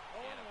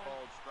 And a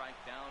called strike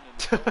down in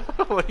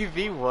the What do you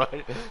mean, what?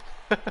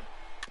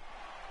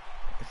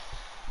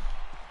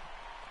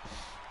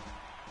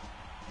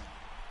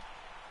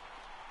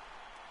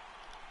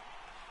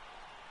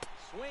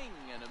 swing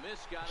and a miss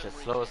got him Just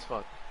slow as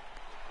reaching. fuck.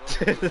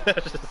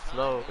 That's just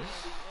slow.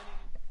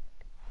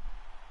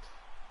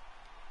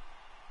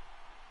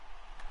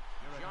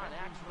 John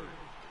Axford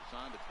is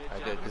on to pitch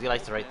Alright, out good, of 'cause the he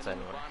likes the bullpen right in side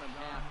the more. bottom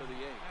half of the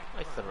eighth.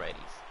 Likes the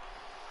righties.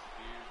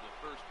 Here's the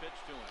first pitch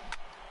to him.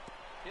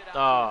 Hit out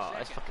Oh, to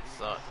that second. fucking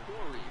sucks.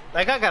 Story.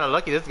 That guy got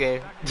lucky this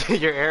game.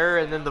 Your error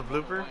and then the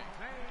blooper.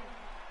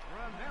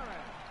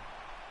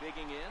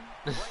 Digging in,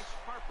 Bryce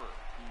Harper.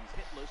 He's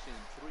hitless in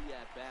 3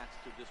 at-bats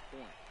to this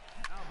point.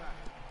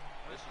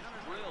 This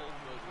is drilled,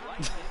 goes right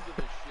into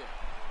the ship.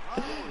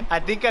 I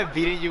think I've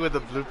beaten you with a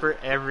blooper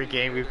every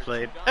game we've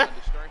played. To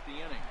start the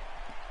inning.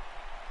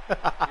 Here's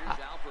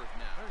Albert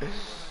now. He was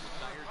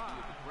retired due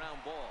to the ground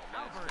ball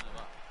last time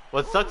up.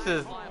 What sucks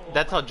is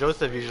that's how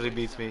Joseph usually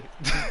beats me.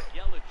 Yelich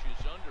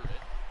is under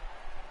it.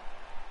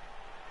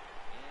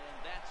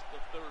 And that's the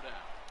 3rd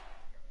out.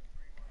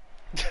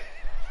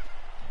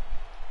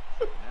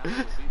 Now it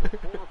will be the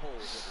 4-hole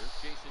hitter,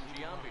 Jason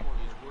Giambi.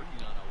 He's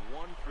working on a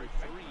 1 for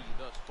 3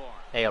 thus far.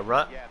 Hey, a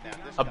run, Yeah, man,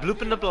 this a guy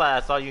bloop in the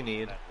blast, all you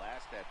need. that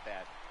last at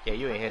bat. Yeah,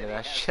 you ain't hitting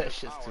that He has shit. good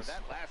Shit's power. too That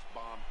slow. last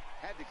bomb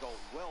had to go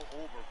well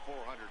over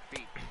 400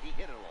 feet. He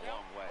hit it a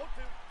long way.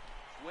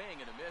 Swing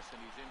and a miss, and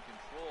he's in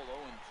control.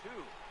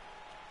 0-2.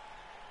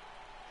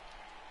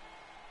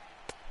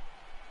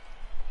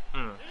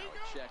 Mm. Now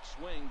a check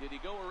swing. Did he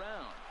go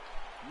around?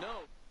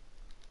 No.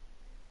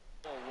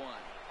 0-1.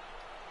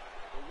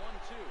 The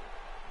 1-2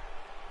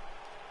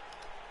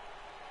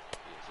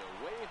 is a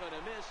wave and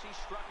a miss. He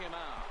struck him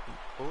out.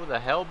 Oh, the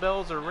hell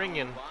bells are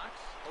ringing. Box,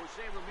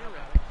 Jose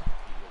Ramirez.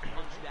 He was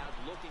punched out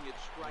looking at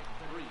strike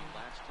 3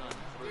 last time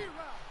through.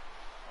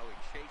 Oh, he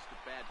chased a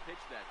bad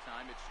pitch that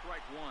time. It's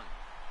strike 1.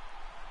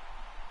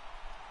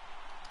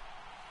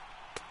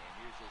 And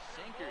here's a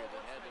sinker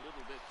that had a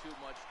little bit too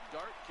much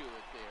dart to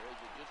it there as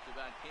it just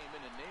about came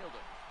in and nailed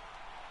him.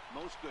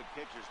 Most good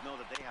pitchers know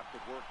that they have to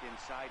work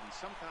inside and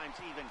sometimes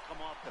even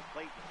come off the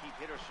plate to keep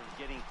hitters from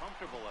getting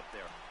comfortable up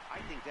there. I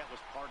think that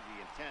was part of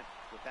the intent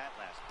with that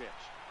last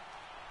pitch.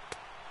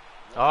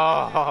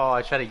 Oh,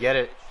 I tried to get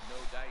it. No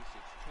dice,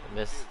 it's 2-2.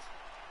 Missed.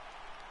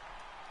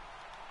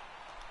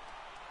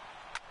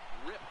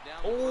 Ripped down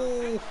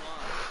Oh.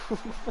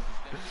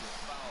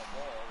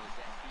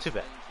 Too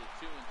bad.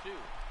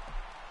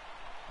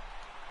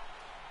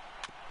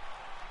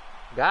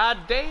 God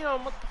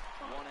damn, what the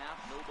fuck? 1 out,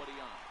 nobody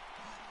on.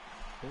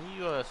 Can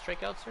you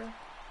strike out, sir? And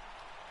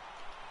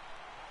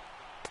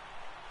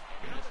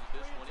misses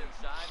this one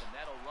inside, and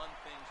that'll run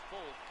things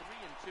full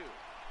 3-2.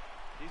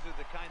 These are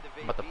the kind of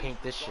I'm about to paint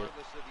this shit.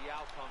 regardless of the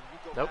outcome, you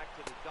go Nope. back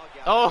to the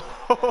dugout Oh. as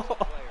a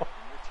defensive player,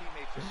 and your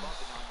teammates are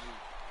bumping on you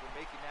for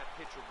making that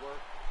pitcher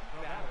work,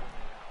 battling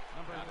it out.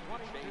 Number Out of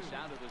the 22. chase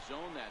out of the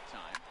zone that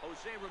time.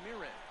 Jose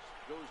Ramirez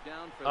goes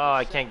down for Oh,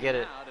 the I can't get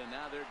it. out, and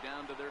now they're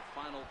down to their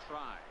final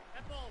try.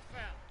 That ball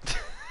foul.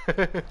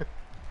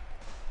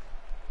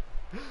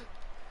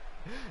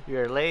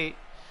 You're late.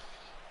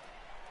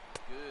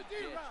 Good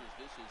pitch as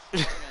this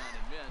is swung on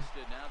and missed,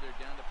 and now they're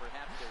down to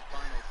perhaps their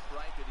final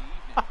strike of the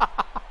evening.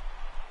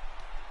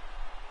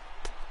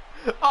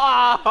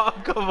 Oh,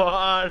 come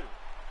on.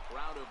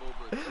 Crowd of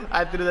over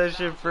I threw that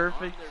shit 39,000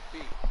 perfect. on their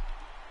feet.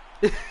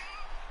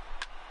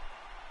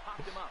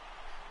 Popped him up.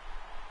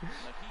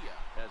 Mejia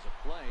has a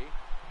play.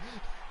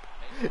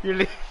 You're,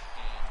 le-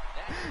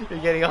 you're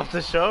getting off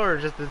the show or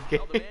just this game?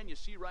 Well, the man you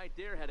see right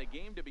there had a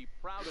game to be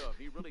proud of.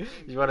 He really came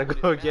You wanna through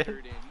go when it again?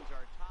 mattered, and he's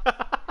our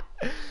top.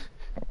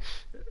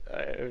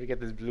 Alright, let me get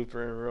this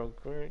blooper in real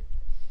quick.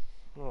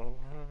 Oh.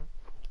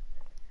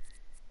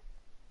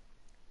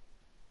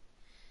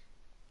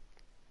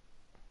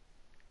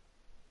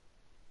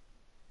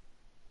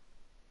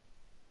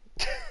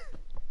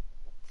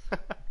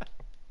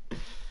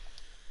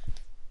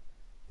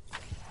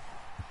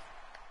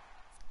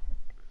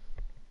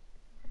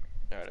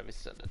 Alright, let me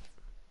send it.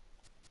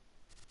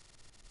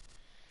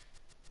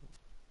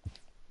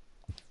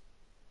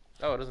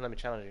 Oh, it doesn't let me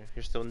challenge you.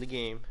 You're still in the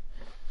game.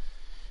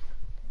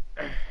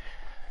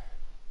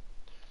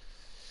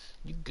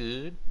 You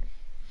good?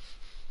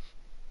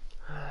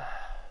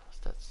 What's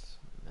that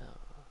smell?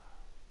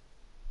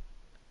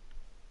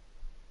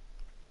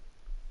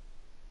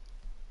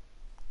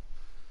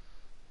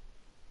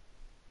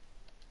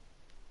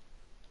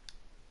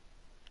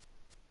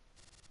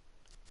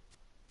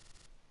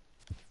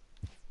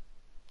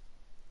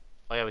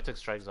 Oh yeah, we took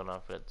strike zone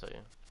off, I forgot to tell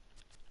you.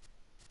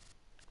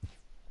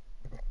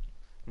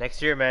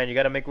 Next year, man, you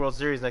gotta make World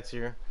Series next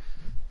year.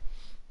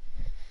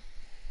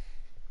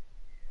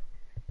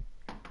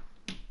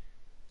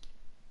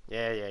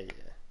 Yeah.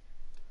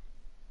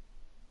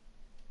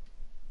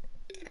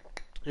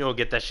 You'll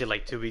get that shit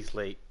like 2 weeks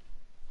late.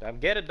 I'm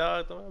get it,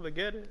 dog. Don't ever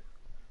get it.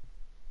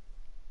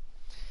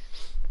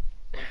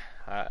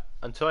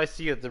 Until I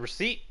see the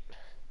receipt,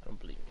 I don't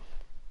believe you.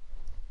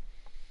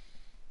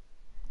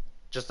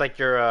 Just like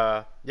your,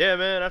 yeah,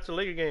 man, that's a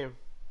Laker game.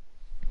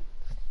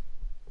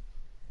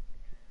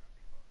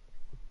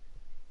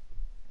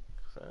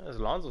 As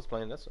Alonzo's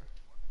playing, that's her.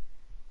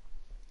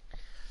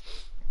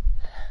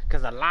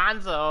 Cause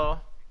Alonzo.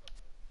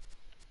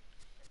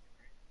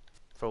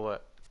 For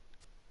what?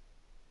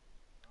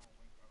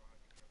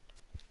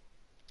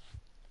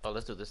 Oh,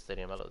 let's do this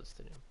stadium. I love this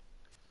stadium.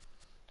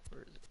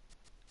 Where is it?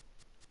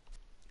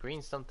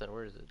 Green something.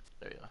 Where is it?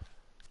 There you go.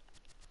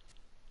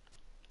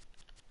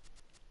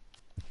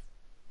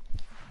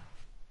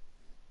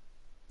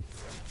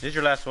 This is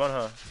your last one,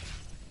 huh?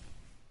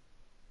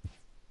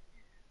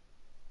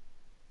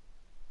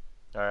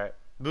 All right,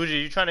 Bougie,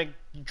 you trying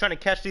to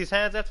catch these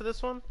hands after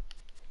this one?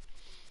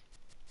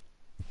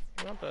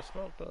 You want that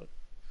smoke, dog?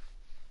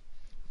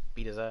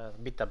 Beat his ass.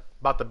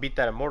 About to beat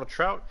that immortal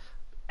Trout.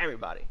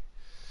 Everybody.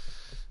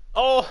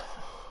 Oh.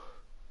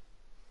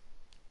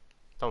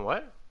 Done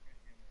what?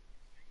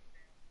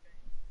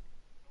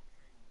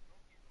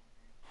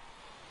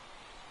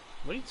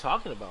 What are you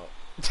talking about?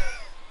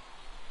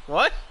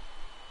 What?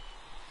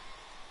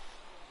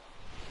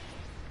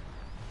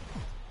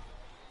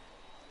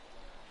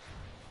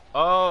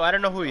 Oh, I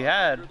don't know who he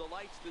had.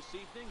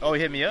 Oh,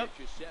 he hit me up?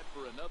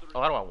 Oh,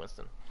 I don't want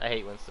Winston. I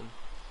hate Winston.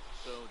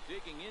 So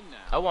digging in now.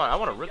 I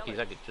want a rookie.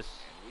 I could just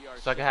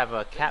so I could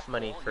have cap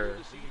money for.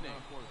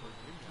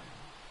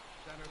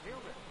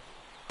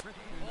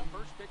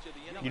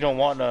 You don't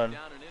want none.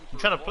 You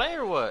trying to play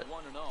or what?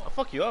 I'll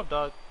fuck you up,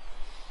 dog.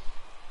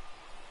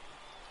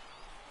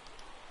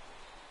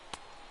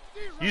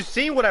 You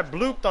seen what I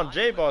blooped on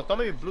J-Balls. Don't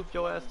make me bloop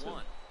your ass too.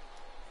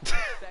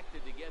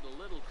 Expected to get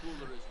a little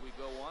cooler as we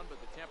go on, but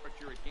the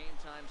temperature at game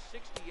time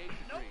 68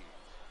 degrees.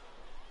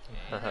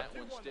 And that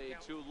one stayed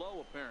too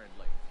low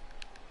apparently.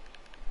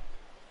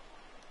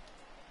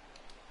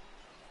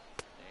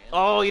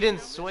 Oh, he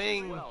didn't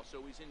swing. Well,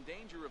 so he's in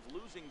danger of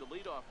losing the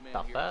leadoff man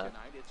Not here bad.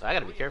 tonight. It's I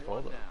gotta be 3-1 careful.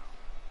 Hold on.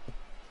 now.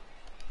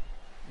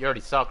 You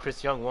already saw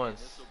Chris Young And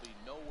once. this'll be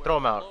nowhere Throw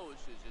him out. close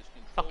as his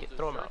Fuck control it,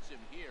 throw him out. deserts him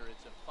here.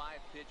 It's a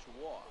 5-pitch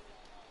walk.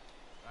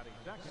 Batting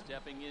second,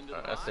 Stepping into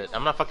Alright, the that's box. it.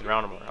 I'm not fucking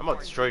around anymore. I'm gonna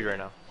destroy you right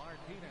now.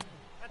 Martinez.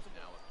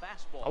 Now a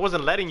fastball. I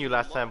wasn't letting you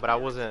last time, but I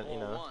wasn't, Ball you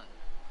know. one.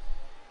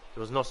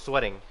 There was no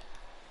sweating.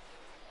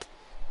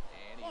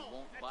 And he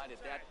won't bite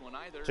at that one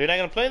either. So you're not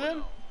gonna play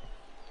then?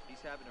 He's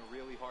having a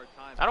really hard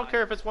time. I don't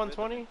care if finding it's his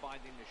rhythm 120. and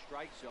finding the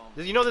strike zone.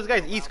 Does you know this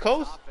guy's Allow East this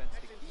Coast? offense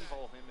to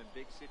keyhole him in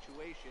big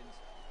situations.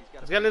 He's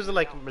got This to guy lives in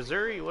figure it like out.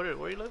 Missouri.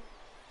 Where you live?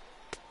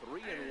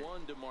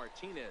 3-1 to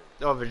Martinez.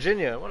 Oh,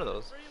 Virginia. One of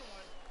those.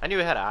 I knew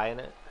it had an I in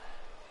it.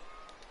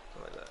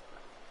 Something like that.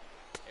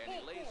 And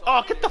he lays Oh,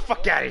 off get the his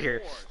fuck outta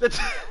here. 4. That's-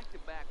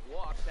 Back-to-back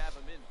walks have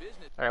him in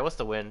business. Alright, what's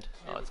the wind?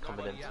 Oh, it's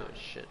coming into it.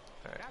 Shit.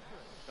 Alright.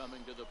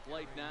 Coming to the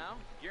plate now,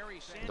 Gary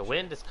Sanchez. The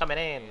wind is coming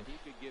in. And he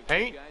could give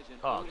Paint. these guys an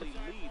Oh, early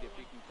lead if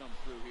he can come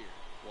through here.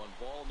 One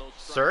ball, no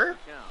strikes Sir?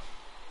 to count.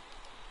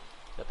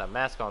 Got that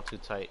mask on too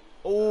tight.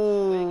 Swing,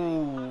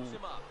 Oh. and he pops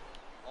him up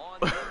on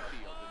the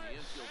infield, and the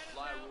infield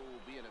fly rule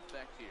will be in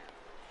effect here.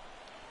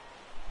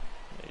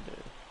 Yeah, you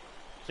did.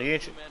 So you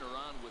ain't. Two men are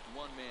on with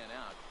one man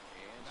out,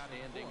 and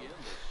standing in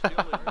the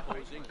still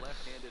imposing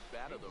left-handed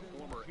bat of the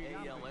former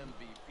AL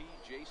MVP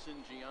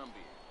Jason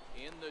Giambi.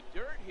 In the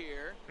dirt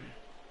here.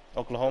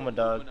 Oklahoma,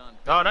 dog.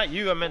 Oh, not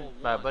you. I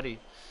meant my buddy.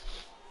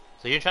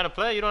 So you're trying to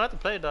play? You don't have to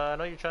play, dog. I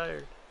know you're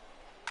tired.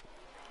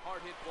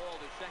 Hard hit ball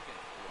to second.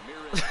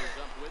 Ramirez is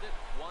up with it.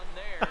 One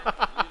there.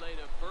 Relay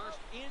to first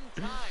in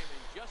time,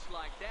 and just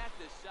like that,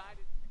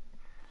 decided.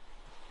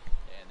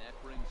 And that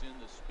brings in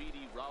the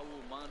speedy Raul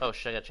Mondesi. Oh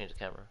shit! I gotta change the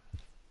camera.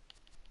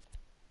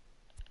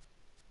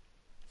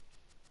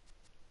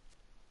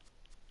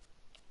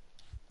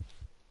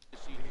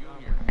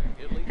 Jr.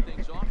 He'll lead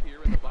things off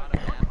here in the bottom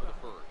half of the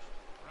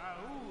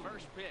first.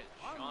 First pitch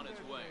on its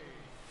way.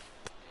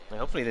 Like,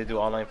 hopefully they do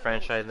online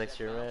franchise next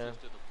year, man.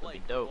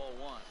 That'd be dope.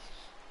 Ball one.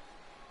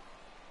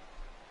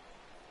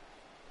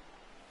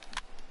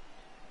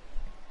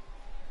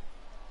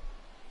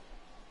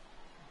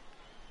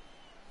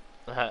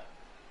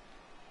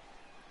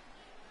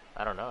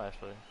 I don't know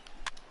actually.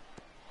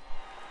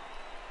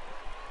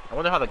 I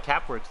wonder how the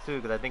cap works too,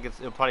 because I think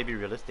it'll probably be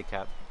realistic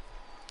cap.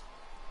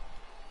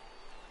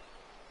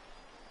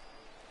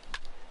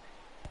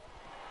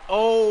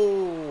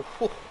 Oh,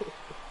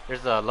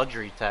 there's a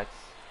luxury tax.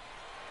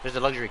 There's a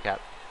luxury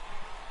cap,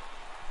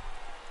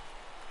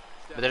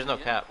 but there's no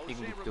cap. You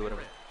can do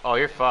whatever. Oh,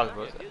 you're fucked,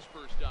 bro. His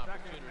first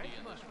opportunity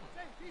in this one.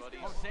 But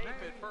he's safe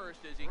at first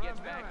as he gets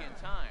back in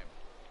time.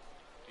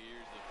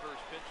 Here's the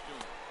first pitch to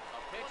him. A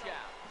pitch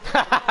out.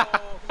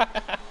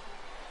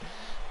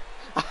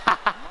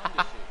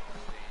 Mondesi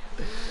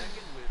stands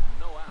second with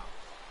no outs.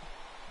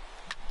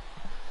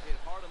 Hit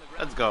hard on the ground.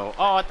 Let's go.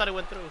 Oh, I thought it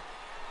went through. And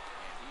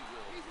he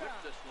will whip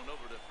this one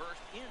over to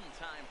first in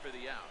time for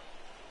the out.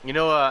 You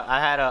know,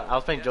 I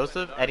was playing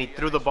Joseph, and he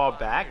threw the ball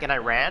back, and I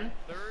ran,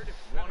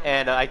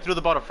 and I threw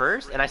the ball to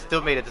first, and I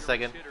still made it to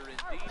second.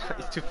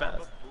 It's too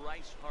fast.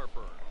 Bryce Harper.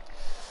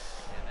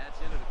 And that's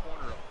into the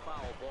corner of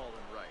foul ball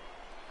and right.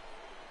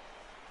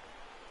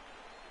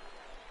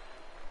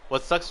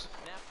 What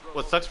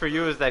sucks for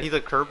you is that he's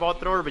a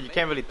curveball thrower, but you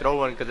can't really throw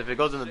one because if it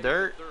goes in the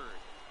dirt,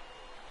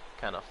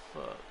 kind of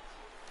fucked.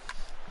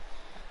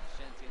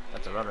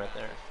 That's a run right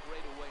there.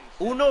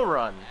 Uno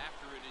run.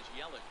 After it is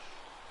Yelich.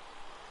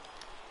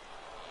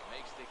 He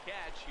makes the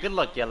catch. Good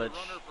luck, Here comes Yelich. the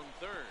runner from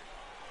third.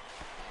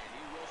 And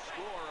he will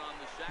score on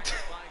the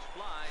sacrifice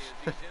fly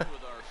as he's in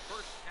with our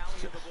first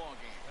tally of the ball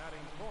game.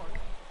 Batting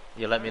fourth,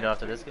 You let me know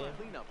after this game.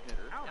 Cleanup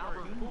hitter,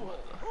 Albert Pujols.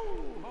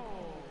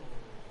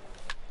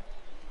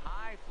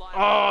 High fly Oh,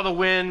 ball the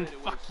wind.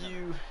 straight away Fuck center.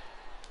 you.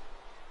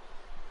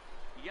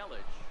 Yelich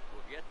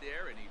will get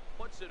there and he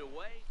puts it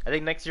away. I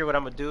think next year what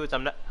I'm gonna do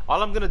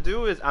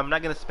is I'm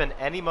not gonna spend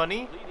any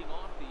money. Leading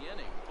off the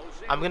inning.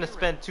 Jose I'm gonna Ramirez.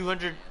 spend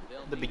 200 And they'll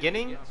the need to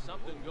beginning, get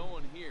something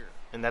going here.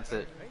 and that's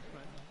it. baseman,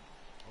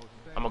 Jose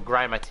I'm gonna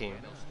grind my team.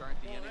 And they'll start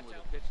the inning with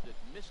a pitch that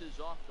misses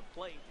off the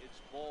plate. It's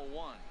ball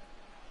one.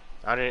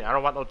 I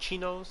don't want no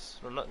chinos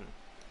or nothing.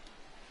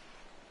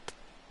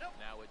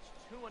 Now it's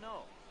 2-0.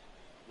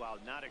 Wow,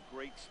 not a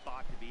great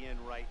spot to be in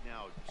right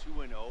now.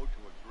 2-0 to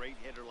a great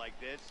hitter like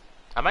this.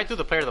 I might do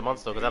the player of the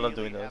month though, because I love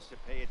doing Really those. have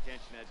to pay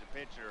attention as a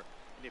pitcher,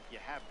 and if you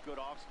have good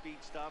off-speed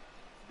stuff,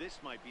 this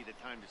might be the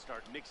time to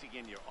start mixing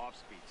in your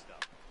off-speed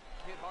stuff.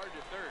 Hit hard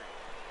to third.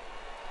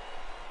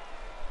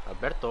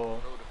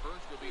 Alberto. Throw to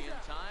first will be in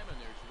time, and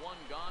there's one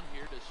gone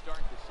here to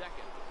start the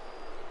second.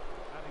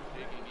 batting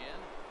Digging in,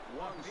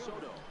 Juan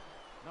Soto.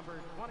 number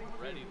 23.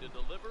 Ready to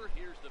deliver.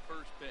 Here's the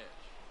first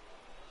pitch.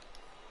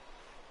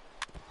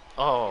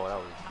 Oh, that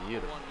was Top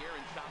beautiful. one here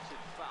and chops it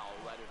foul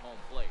right at home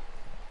plate.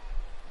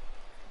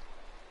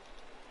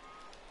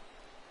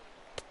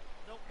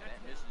 And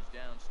that misses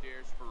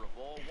downstairs for a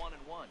ball.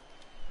 1-1.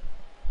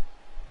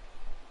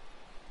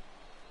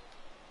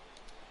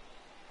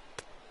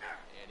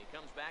 And he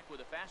comes back with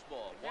a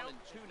fastball.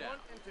 1-2 now.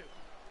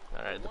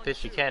 All right, the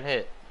pitch you can't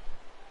hit.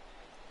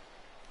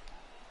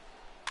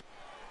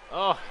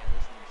 Oh. And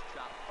this one's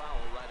chopped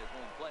foul right at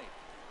home plate.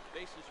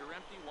 Bases are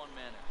empty, one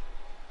man out.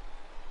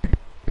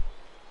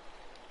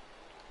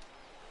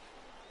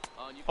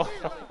 And you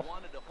clearly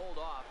wanted to hold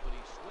off, but he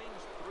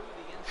swings through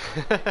the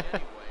inside edge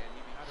anyway, and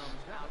he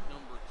becomes out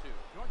number 2.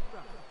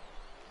 Shortstop,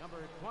 number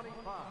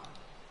 25.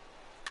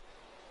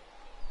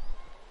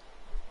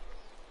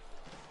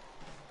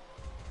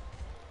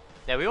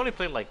 Yeah, we only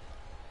played like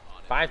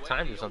On his 5 way,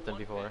 times the or something 0-1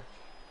 before. pitch.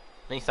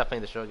 Then he stopped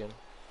playing the show again. And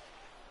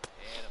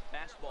a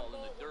fastball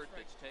in the dirt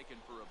that's taken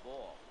for a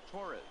ball.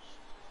 Torres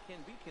can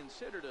be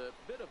considered a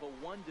bit of a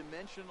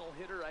one-dimensional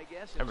hitter, I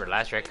guess. Remember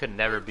last year I could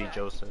never beat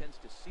Joseph. He tends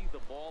to see the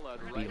ball out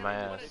Beat right my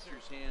into the ass.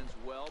 pitcher's hands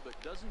well, but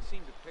doesn't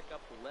seem to pick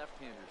up the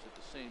left-handers at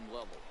the same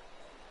level.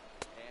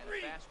 And a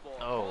fastball.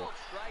 Oh.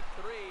 Strike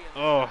 3. And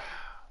Oh.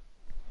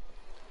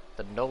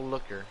 The no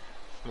looker.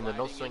 I mean the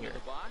no sliding swinger. into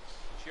the box,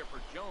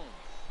 Chipper Jones.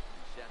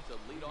 He sets a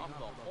lead off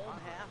the home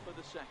half of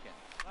the second.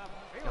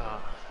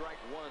 God. Strike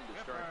 1 to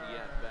start the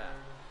at-bat.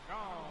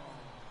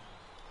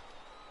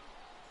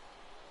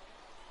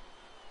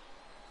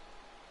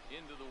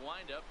 Into the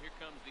windup, here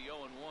comes the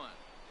 0-1.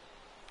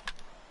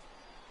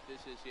 This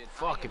is hit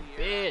Fucking high in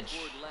the air out bitch.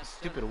 toward left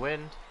Stupid center.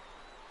 wind.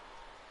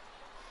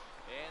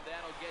 And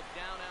that'll get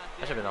down out I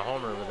should have been there a near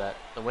homer the with wall. that.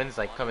 The wind's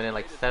like On coming his in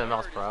way like to 7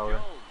 miles third per is hour.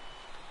 Jones.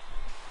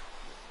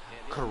 And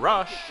he'll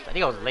Crush. make it to I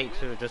think I was third late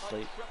too, with just a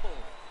late. triple.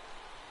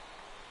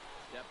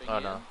 Stepping Oh,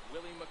 in, no.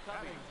 Willie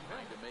McCovey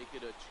trying to make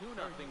it a 2-0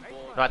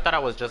 ball. No, I thought I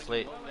was just Bring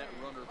late. home that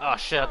runner Oh from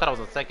shit, I thought I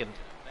was on second.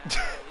 Fastball in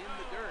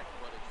the dirt,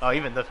 but it's Oh,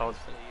 even if I was.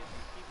 If he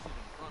keeps it in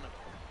front of him.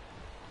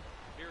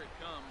 Here it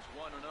comes,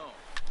 1-0.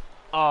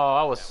 Oh,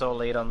 I was so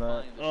late on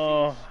that. Behind the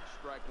Oh. scenes,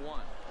 strike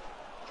 1.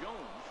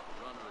 Jones,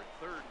 runner at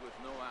third with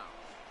no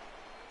outs.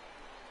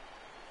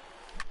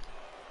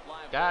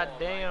 Fly God ball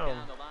damn. right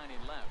down the line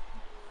in left.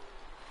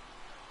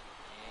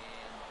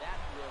 And that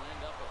will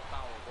end up a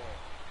foul ball.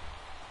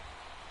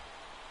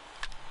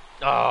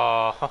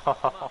 Oh.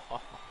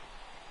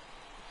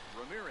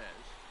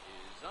 Ramirez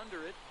is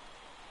under it.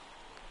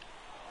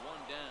 One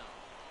down.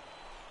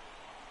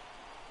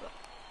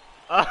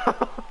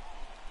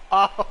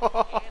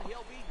 Oh. And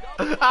he'll be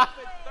doubled up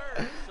at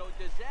third. So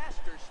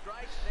disaster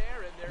strikes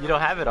there, and they're You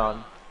don't have it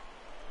on.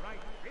 Right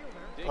fielder,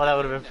 Oh, that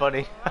would have been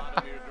funny.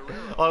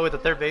 Oh, with the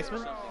third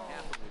baseman? Something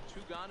happened with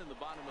 2 gone in the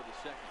bottom of the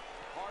second.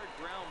 Hard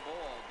ground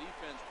ball.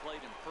 Defense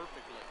played him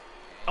perfectly.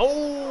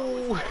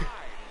 Oh. As it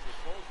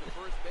pulls the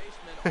first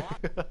baseman off.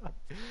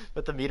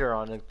 Put the meter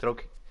on and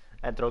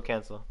throw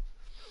cancel.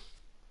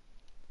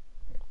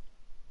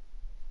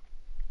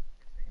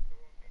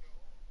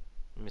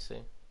 Let me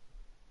see.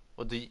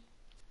 Well,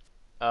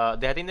 I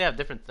think they have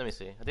different. Let me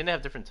see. I think they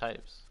have different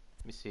types.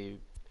 Let me see.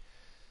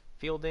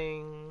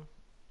 Fielding,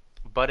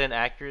 button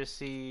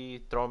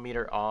accuracy, throw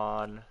meter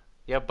on.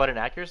 You have button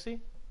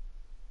accuracy?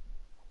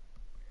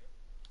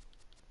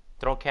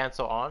 Throw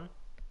cancel on?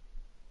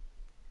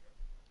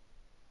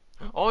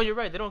 Oh, you're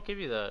right. They don't give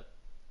you that.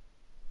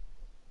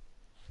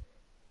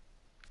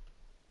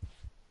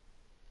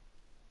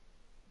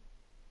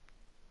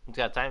 You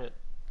gotta time it.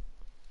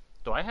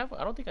 Do I have?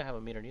 I don't think I have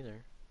a meter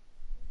either.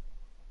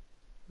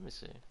 Let me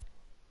see.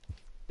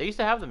 They used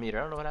to have the meter.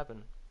 I don't know what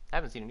happened. I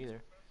haven't seen it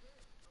either.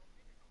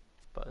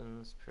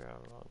 Buttons, pure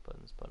analog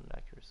buttons, button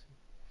accuracy.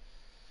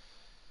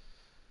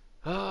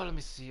 Oh, let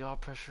me see. All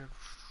pressure.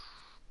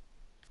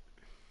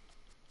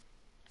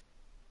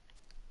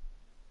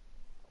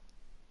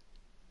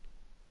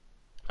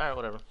 Alright,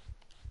 whatever. First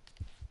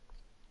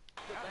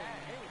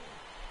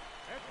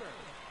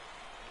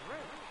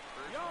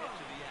pitch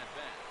of the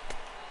at-bat.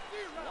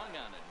 Swung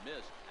on and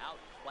missed.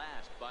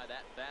 Outclassed by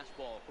that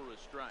fastball for a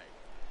strike.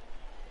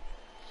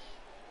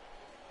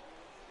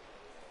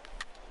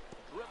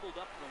 Dribbled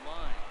up the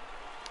line.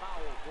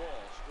 Foul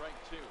ball, strike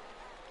 2. A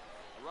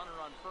runner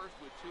on first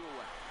with 2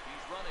 away.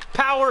 He's running.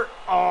 Power!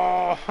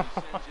 Oh! He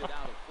sends it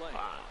out of play.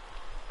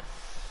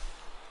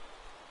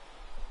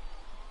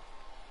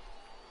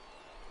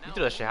 You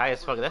threw that shit high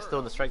as fuck. That's still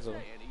in the strike zone.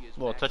 And he is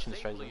Well, back touching the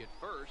strike safely zone. at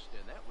first,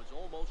 and that was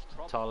almost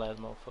trouble. Tall ass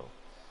mofo. To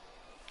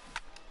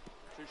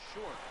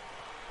short.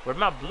 Where's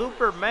my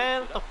blooper,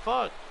 man? What the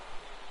fuck?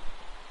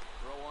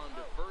 Throw on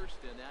to first,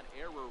 and that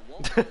error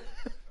won't.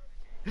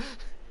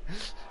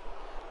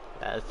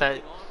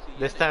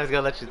 This time it's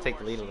gonna let you take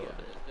the lead a little bit.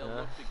 They'll Huh?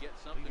 look to get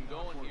something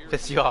going here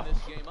Piss to you win off. this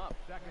game up.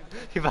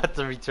 You're about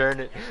to return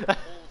it. Pulls the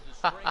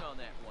string on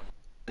that one.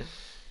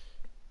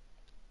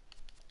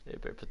 You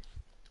better put.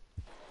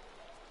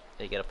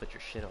 You gotta put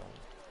your shit on.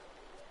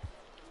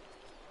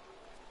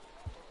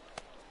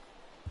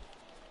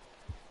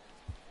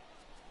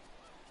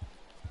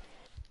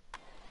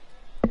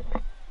 The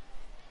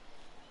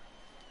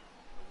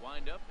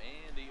windup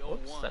and the 0-1.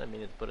 Whoops, I didn't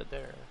mean to put it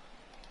there.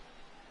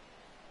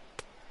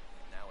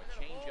 Now a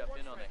changeup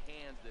in on the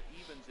hands that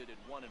evens it at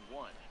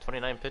 1-1.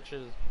 29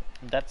 pitches.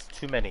 That's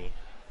too many.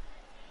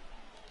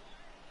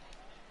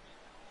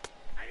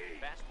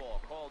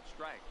 Fastball called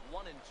strike.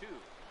 1-2.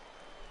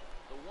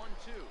 The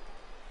 1-2.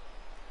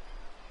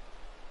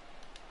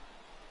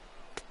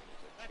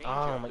 It's a Oh,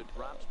 changeup my that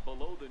drops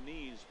below the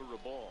knees for a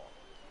ball.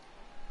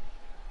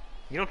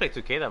 You don't play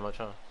 2K that much,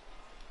 huh?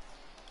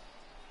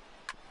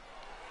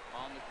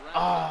 ground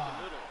Oh. up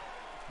the middle.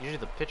 Usually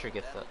the pitcher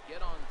gets That'll that.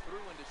 get on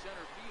through into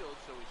center field,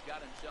 so he's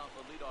got himself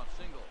a leadoff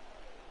single.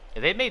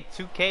 If they made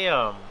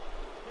 2K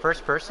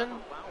first person,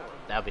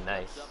 that'd be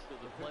nice. Steps up to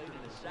the plate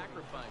in a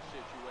sacrifice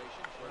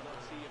situation, so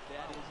let's see if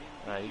that is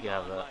You indeed can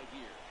have on that. by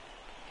here.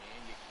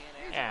 And you can't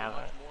ask Yeah,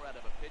 for much more out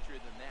of a pitcher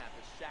than that.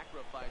 The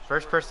sacrifice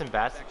First work person to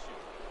bats. perfection.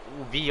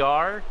 Ooh,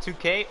 VR,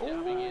 2K. Stepping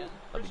Ooh, in,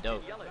 that'd be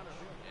dope. Christian Yelich,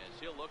 as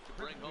he'll look to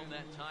bring home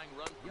that tying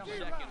run from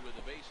second with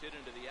a base hit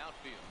into the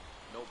outfield.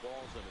 No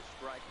balls and a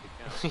strike to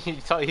count.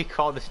 You saw he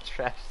called it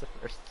trash the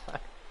first time.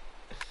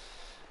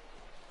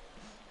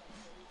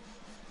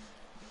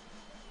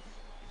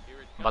 Here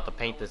it I'm about to comes,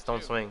 paint this.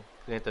 Don't 0-2. swing.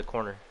 You hit the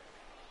corner.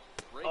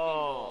 Breaking Oh.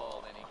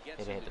 ball, and he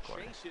gets It didn't him hit the to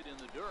corner. chase it in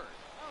the dirt.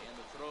 And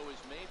the throw is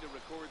made to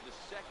record the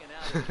second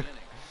out of the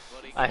inning.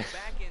 But he I- gets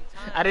back in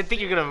time. I didn't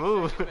think you were gonna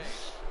move. So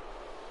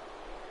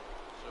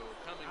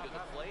coming to the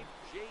plate,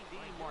 J.D.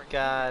 Martinez.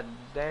 God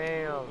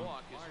damn.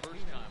 Walk his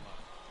first time up.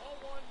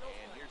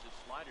 And here's a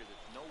slider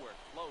that's nowhere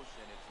close,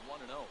 and it's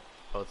 1-0.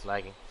 Oh, it's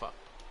lagging. Fuck.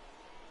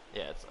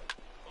 Yeah, it's like.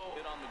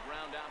 Hit on the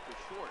ground out to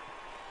short.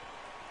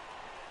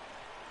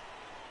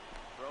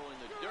 Throw in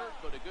the dirt,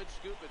 but a good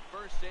scoop at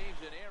first saves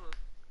an error.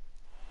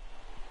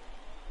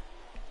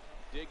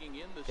 Digging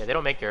in the Yeah, they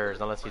don't make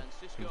errors unless you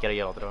Francisco get a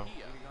yellow throw. Mejia.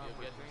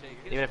 He'll get to take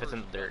his Even if it's in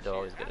first the dirt, pitch they'll here.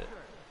 always get it.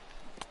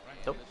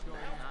 Nope. And it's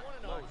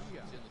not close.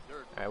 It's in the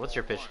dirt. Alright, what's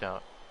your pitch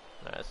count?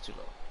 No, that's too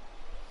low.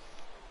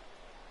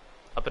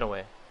 Up and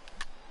away.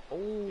 Hit on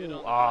Oh, the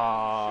ground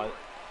ah. short.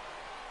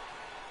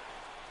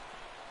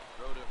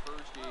 Throw to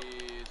first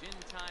is in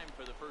time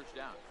for the first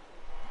out.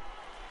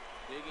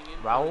 Digging in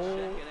Raul for the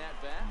second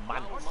at bat.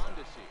 Raul Mondesi.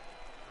 Mondesi.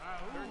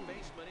 Third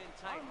baseman in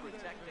tight,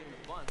 protecting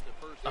the bunt.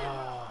 The first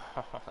out.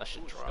 That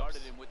shit Who drops.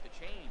 started him with the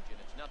change, and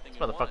it's nothing.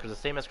 This motherfucker's the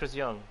same as Chris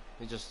Young.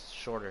 He's just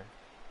shorter.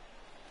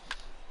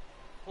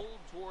 Pulled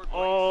toward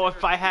Oh, right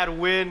if I had center.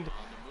 wind. On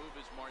the move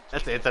is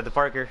That's Martinez, it. It's at the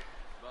Parker.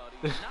 but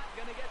he's not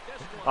gonna get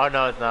this Oh, one.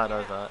 no, it's not. No,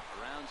 it's not.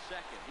 Around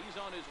second, he's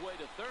on his way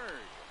to third.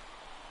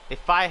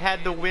 If I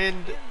had the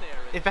wind, In there,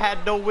 if I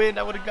had no wind,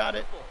 I would have got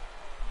it. Now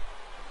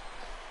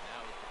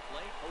at the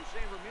plate, Jose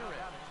Ramirez.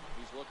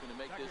 He's looking to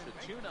make this a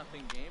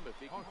 2-0 game if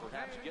he can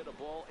perhaps get a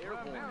ball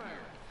airborne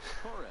here.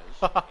 Torres in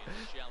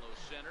the shallow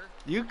center.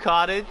 You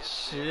caught it.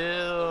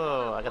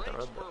 Chill. I got the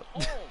run Breaks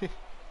though. for home. And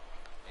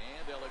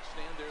they'll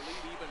extend their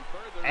lead even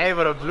further. Hey,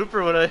 but a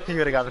blooper would have. You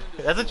would have got it.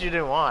 That's what you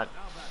didn't want.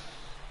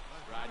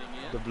 Riding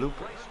in, The blooper.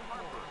 Bryce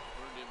Harper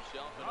earned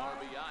himself an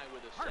RBI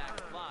with a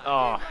sac fly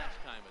Oh. last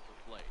time at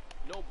the plate.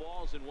 No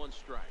balls and one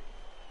strike.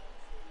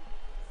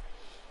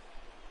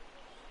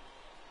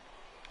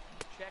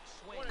 Check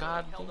swing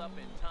God held up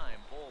damn. in time.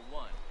 Ball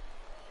one.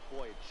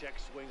 Boy, a check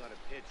swing on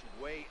a pitch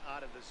way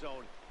out of the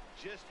zone.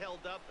 Just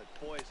held up, but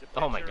boy, as a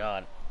pitcher, Oh my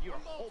God. you're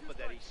hoping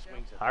that he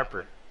swings it.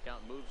 Harper.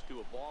 Count moves to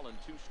a ball and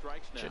 2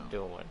 strikes now. Should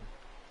do one.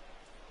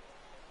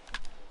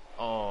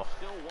 Oh.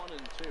 Still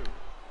 1-2.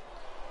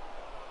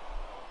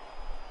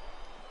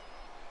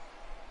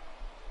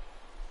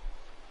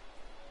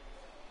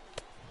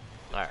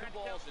 Alright. 2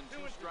 balls and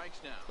 2 strikes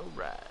now.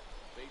 Alright.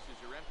 Bases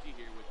are empty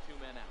here with 2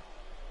 men out.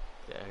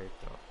 Yeah, here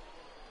we go.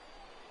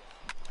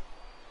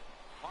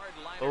 Hard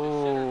liner to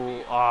Oh, center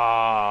field.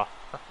 ah.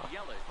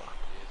 Yelich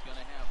is going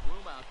to have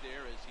room out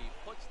there as he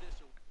puts this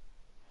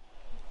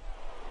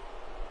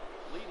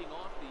leading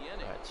off the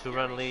inning. Alright,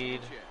 2-run Gary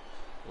lead. Sanchez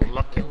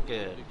Looking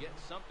good. to get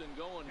something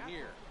going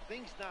here.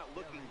 Things not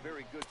looking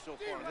very good so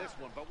far in this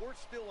one, but we're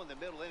still in the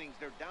middle innings.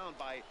 They're down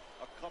by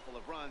a couple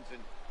of runs, and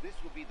this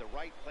would be the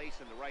right place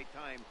and the right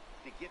time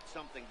to get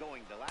something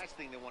going. The last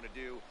thing they want to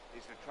do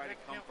is to try to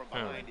come from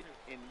behind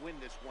and win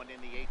this one in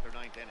the 8th or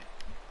 9th inning.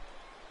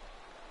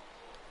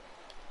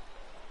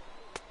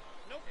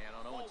 And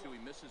on 0-2, he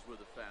misses with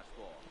a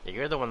fastball. Yeah,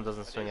 you're the one that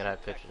doesn't swing at high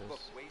pitches.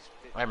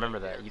 I remember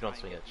that. You don't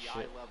swing at the shit.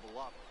 eye level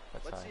up.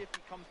 That's Let's high. see if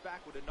he comes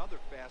back with another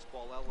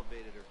fastball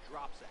elevated or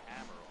drops a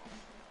hammer off.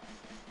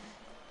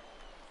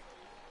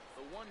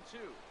 The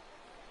 1-2.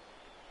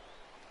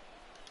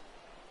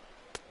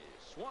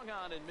 Swung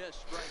on and missed,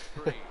 strike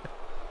 3.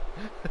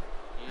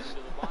 Into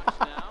the box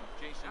now,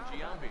 Jason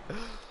Giambi.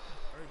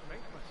 First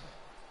baseman,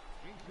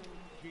 Jason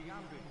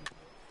Giambi.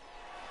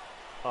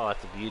 Oh,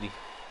 that's a beauty.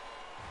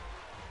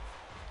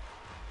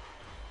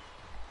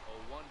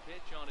 0-1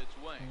 pitch on its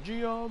way.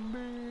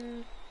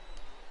 Giambi.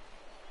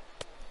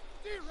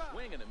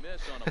 Swing and a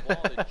miss on a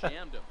ball that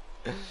jammed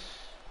him.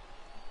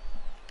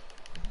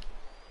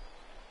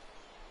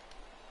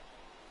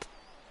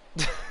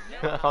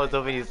 I was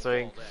hoping he'd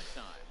swing. That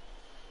time.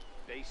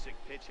 Basic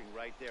pitching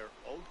right there.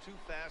 0-2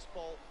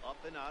 fastball up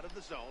and out of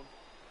the zone.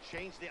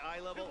 Change the eye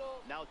level.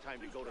 Now time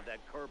to go to that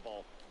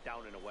curveball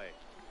down and away.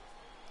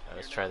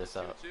 Let's try this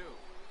out. 2-2.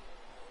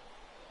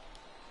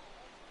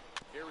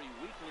 Very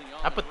weakly on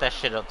I the put that ground.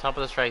 shit on top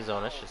of the strike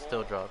zone. That shit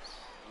still drops.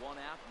 1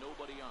 out,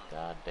 nobody on.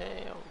 God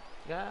damn.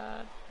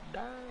 God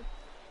damn.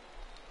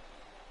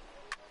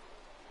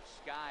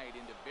 Skied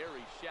into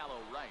very shallow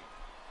right.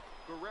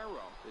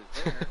 Guerrero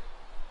is there.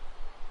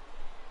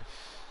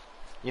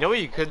 You know what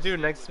you could do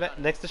next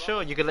to show?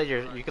 You could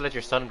let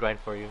your son grind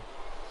for you.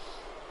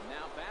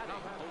 Now batting,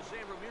 Jose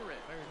Ramirez.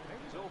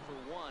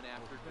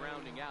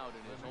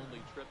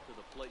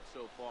 plate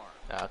so far.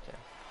 Ah, okay.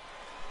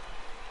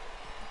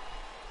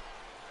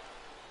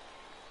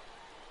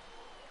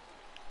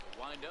 The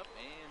wind up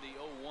and the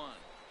 0-1.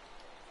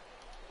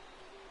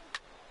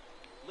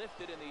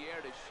 Lifted in the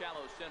air to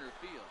shallow center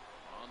field.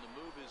 On the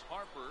move is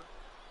Harper.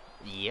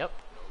 Yep.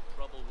 No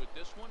trouble with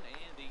this one,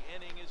 and the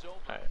inning is over.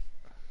 All right.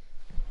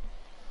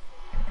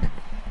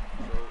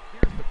 So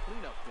here's the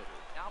cleanup hitter,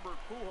 Albert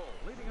Pujols.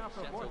 Leading off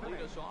the Set fourth to lead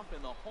inning. us off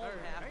in the home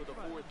half of the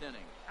fourth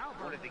inning.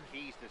 One of the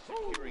keys to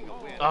securing a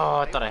win.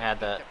 Oh, I They thought I want to had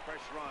keep that. the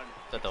pressure on,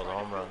 Thought that was a try to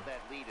home run. build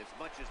that lead as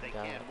much as they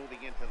Got can it.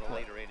 moving into the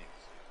later innings.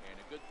 And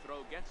a good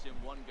throw gets him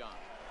one gone.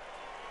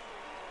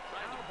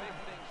 Trying to pick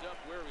things up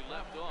where we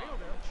left off.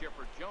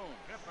 Chipper Jones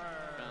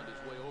found his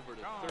way over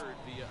to third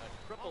via a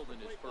triple in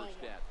his first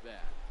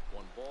at-bat.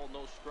 1 ball,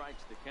 no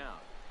strikes to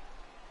count.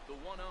 The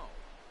 1-0.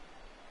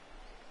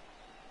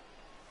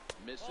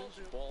 Misses,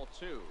 ball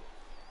 2.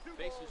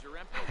 Bases are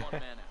empty, 1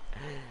 man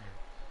out.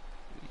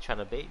 You trying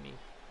to bait me?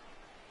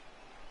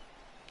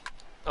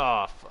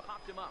 Oh fuck.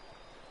 Popped him up.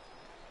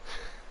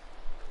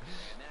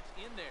 And that's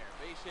in there,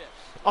 base hit.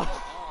 Oh.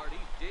 Hard,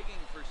 he's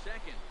digging for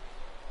second.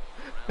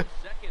 Around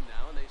second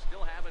now, and they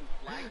still haven't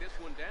flagged this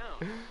one down.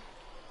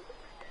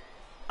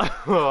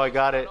 Oh, I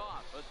got it.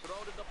 Off, a throw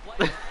to the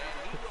plate, and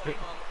he will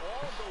come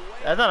all the way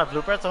That's not a around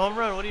blooper. That's a home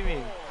run. What do you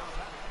mean?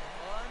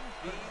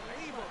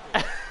 Unbelievable.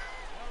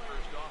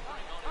 First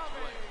offering on its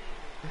way.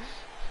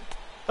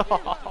 He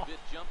was a bit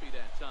jumpy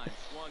that time,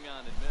 swung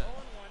on and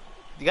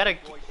missed. You gotta.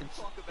 Boys, you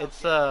talk about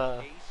It's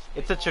getting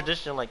it's a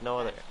tradition like no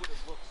other. That's what it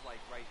looks like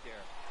right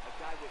there. A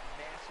guy with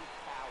massive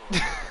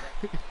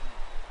power.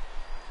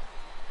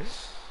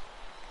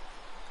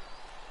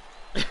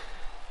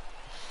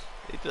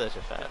 They do that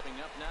shit fast. Stepping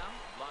up now,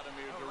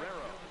 Vladimir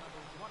Guerrero.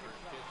 First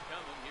pitch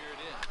coming, here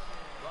it is.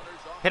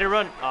 Runners off. Hit a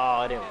run. Oh,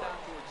 I didn't. Head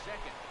out towards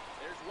second.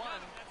 There's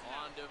one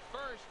on to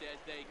first as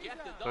they get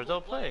the There's double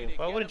no play. to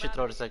Why get wouldn't him you out.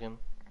 throw to second?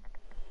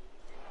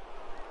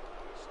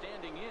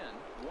 Standing in.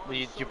 Well,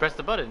 you press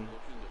the button.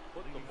 Looking to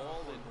put the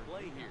ball in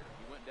play here.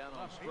 He went down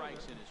on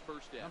strikes in his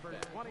first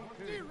at-bat.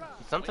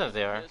 Sometimes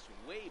they are. This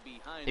way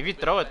behind If you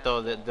the throw big it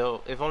though, fastball.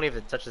 they'll if only if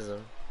it touches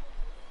them.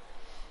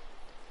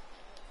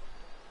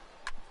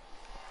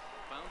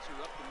 Bouncer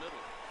up the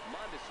middle.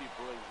 Mondesi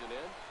brings it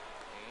in.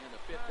 And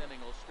the fifth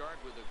inning will start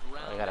with a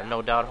ground I got a out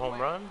no doubt and home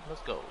away. run.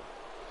 Let's go.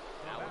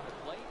 Now at the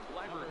plate,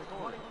 Gleyber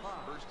Torres.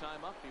 First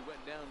time up, he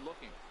went down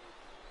looking.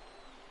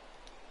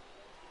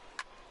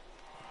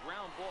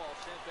 Ground ball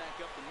sent back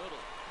up the middle.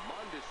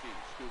 Mondesi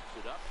scoops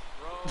it up.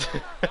 Throw,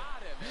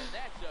 got him, and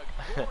that's a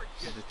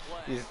gorgeous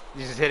play.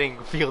 He's hitting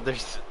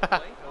fielders. At the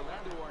plate,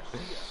 Orlando Arcia.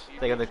 He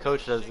Like when the reaches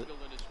coach for does it. single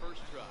in his first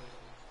try.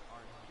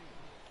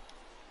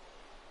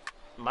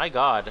 My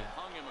God.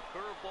 Hung him a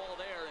curveball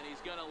there, and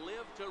he's going to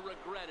live to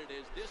regret it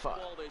as this Fuck.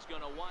 ball is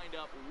going to wind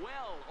up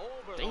well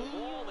over Damn. the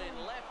wall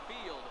in left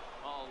field.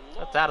 A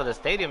That's out of the long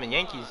stadium in run.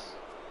 Yankees.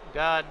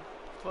 God.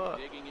 Fuck.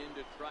 Digging in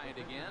to try it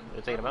again.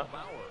 They're taking him out.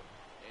 Bauer.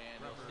 And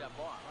he'll step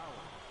off.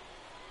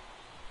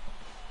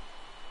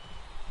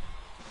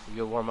 You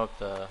go warm up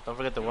the. Don't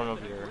forget to warm up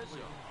your. Rizzo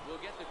will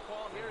get the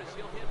call here as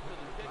he'll hit for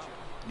the pitcher.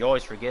 You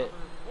always forget.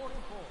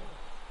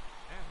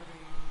 Anthony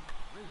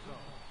Rizzo.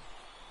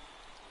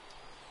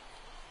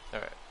 All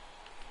right.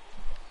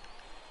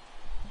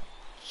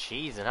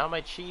 Cheesing. How am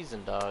I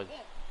cheesing, dog?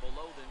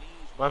 Below the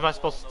knees. Why am I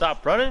supposed to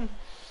stop running?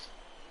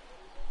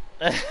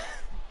 Two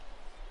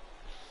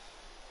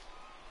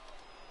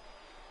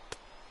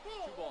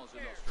balls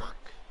and no strikes.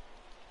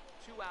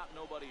 2 out,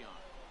 nobody on.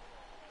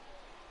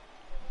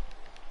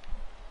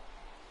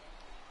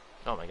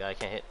 Oh my God! I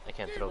can't hit. I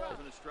can't throw. Balls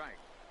and a strike.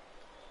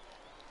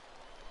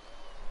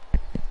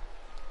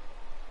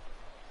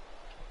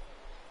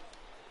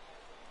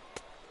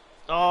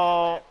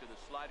 Oh. After the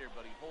slider,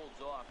 but he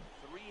holds off.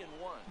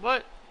 3-1.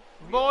 What?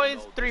 Boys,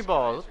 3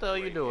 balls. What the hell are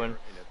you doing?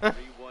 In a 3-1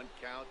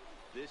 count,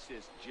 this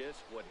is just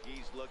what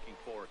he's looking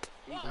for.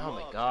 He Oh my loves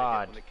to hit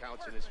God. when the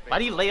count's in his Why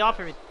do you favor. lay off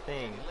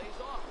everything? He lays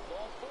off.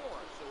 Ball 4.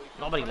 So he comes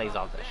Nobody up lays on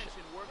off the that bench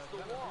shit. and works the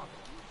walk.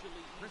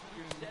 Usually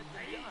easier said than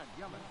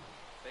done.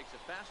 Takes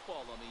a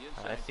fastball on the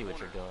inside I see what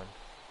corner. you're doing.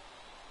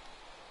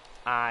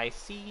 I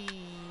see.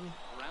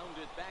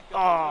 Rounded back up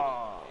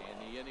Oh. the middle, and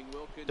the inning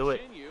will Do it.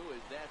 continue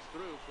as that's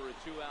through for a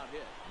 2-out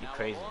hit. You Now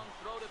crazy. a long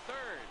throw to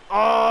third.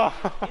 Oh.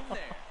 In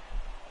there.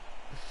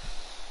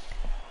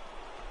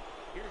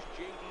 Here's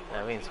JD.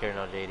 Nah, we ain't scared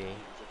no JD. It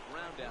was a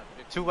ground-out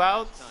victory 2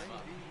 last outs? time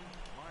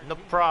up. No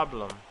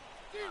problem.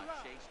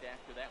 Chased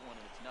after that one,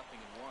 and it's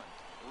 0-1.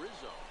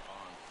 Rizzo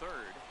on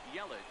third.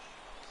 Yelich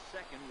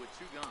second with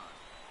 2 gone.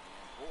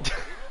 And boy,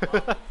 big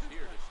problems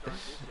here to start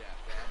this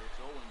at-bat. It's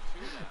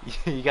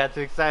 0-2 now. You got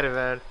too excited,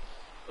 man.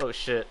 Oh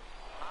shit.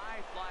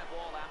 High fly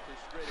ball after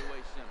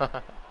straightaway center.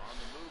 On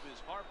the move is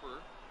Harper,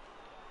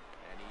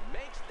 and he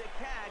makes the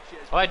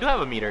catch. As Oh, I do have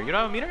a meter. You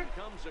don't have a meter?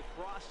 comes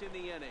across in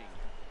the inning.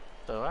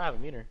 So I have a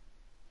meter.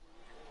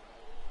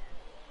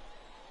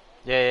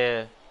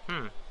 Yeah.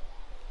 Hmm.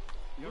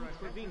 Lou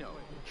Trevino,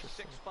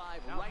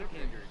 6'5"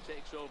 right-hander,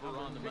 takes over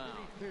on the mound.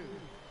 He's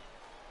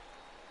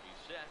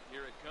set.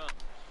 Here it comes.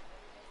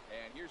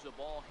 And Here's a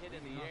ball hit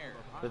in the air.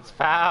 It's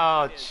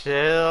foul.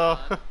 Chill.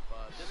 But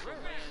this will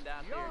land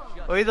out there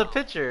just Oh, he's a foul.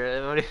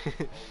 pitcher.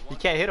 He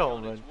can't hit a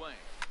home run. Another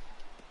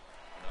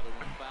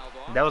one fouled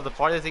off. That was the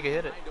farthest he could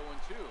hit it.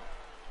 9-2.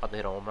 About to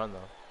hit a home run though.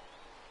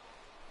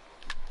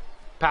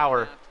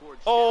 Power.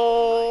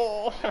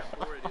 Oh,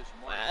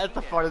 that's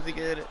the farthest he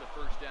could hit it.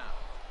 The first down.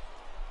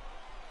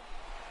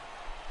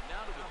 Now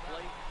to the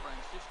plate,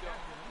 Francisco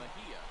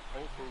Mejia.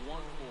 0 for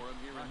 1 for him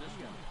here in this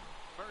one.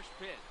 First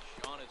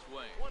pitch on its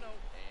way.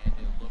 And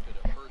he'll look at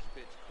a first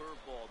pitch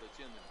curveball that's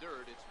in the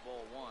dirt. It's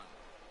ball 1.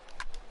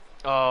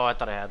 Oh, I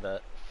thought I had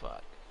that.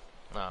 Fuck.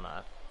 No.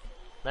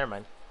 Never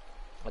mind.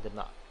 I did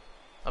not.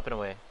 Up and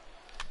away.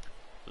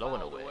 Low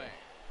and away.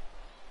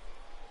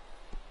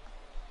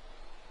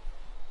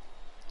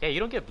 Yeah, you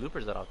don't get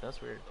bloopers that often.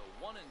 That's weird.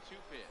 The 1-2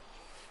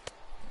 pitch.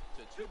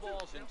 So 2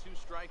 balls and 2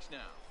 strikes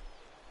now.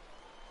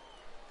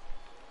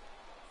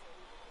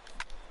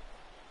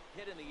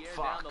 Hit in the air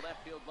down the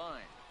left field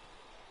line.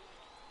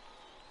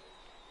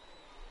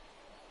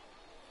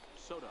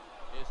 Soto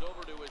is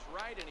over to his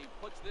right, and he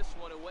puts this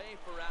one away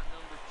for out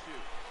number 2.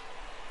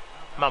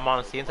 Come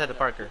on, Mondesi, inside the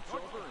Parker.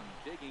 Over and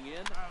digging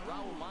in,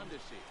 Raul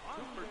Mondesi.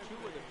 2 for 2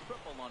 with a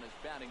triple on his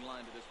batting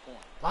line to this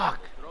point. Fuck.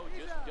 The throw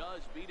just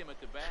does beat him at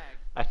the bag.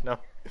 I know.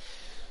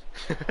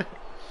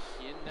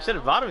 Should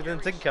have bought him with the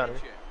ticket counter.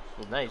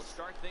 He'll Nice.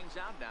 start things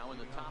out now in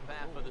the top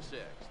half of the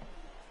 6th.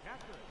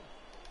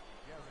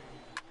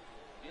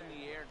 In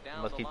the air,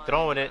 down Must the keep line.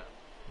 throwing it.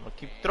 Must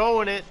keep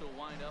throwing it This will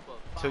wind up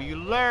a till foul. you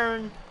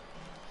learn.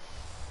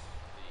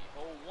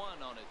 The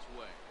 0-1 on its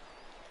way.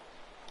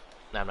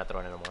 Nah, I'm not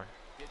throwing it anymore.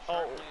 Hit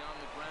sharply on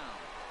the ground.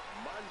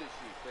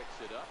 Mondesi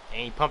picks it up.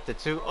 And he pumped it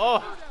too. Oh,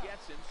 First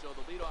gets him, so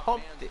the leadoff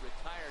Pumped man's it.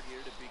 retired here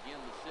to begin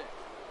the 6th.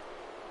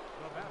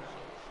 So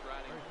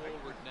striding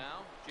forward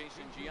now,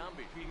 Jason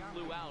Giambi. He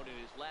flew out in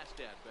his last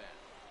at bat.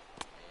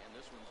 And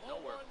this one's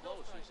nowhere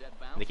close. He's at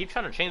bounds. they keep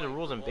trying to change the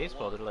rules in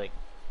baseball. They're like,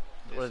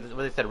 what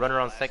they said, run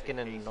around second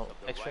and no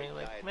extra. Inning.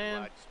 Like,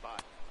 man,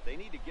 They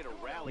need to get a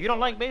rally you don't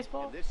like going,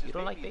 baseball? and this is You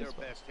don't like maybe their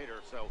baseball? best hitter,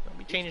 so Don't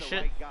be he's changing the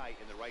shit. right guy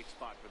in the right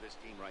spot for this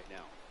team right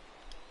now.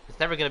 it's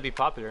never gonna be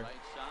popular.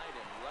 Right side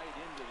and right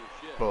into the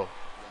shift. Well,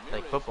 Ramirez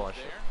like football is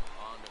and shit. there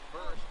on the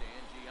first,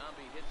 and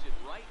Giambi hits it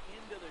right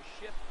into the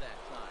shift that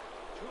time.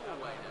 2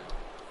 away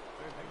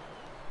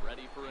now.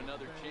 Ready for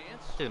another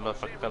chance? This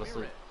motherfucker fell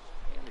asleep.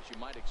 And as you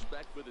might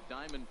expect with a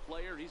diamond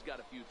player, he's got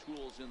a few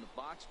tools in the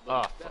box,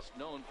 Oh, but he's best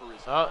known for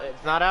his Oh,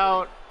 it's not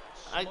out.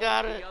 I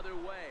got smoke it. the other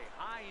way,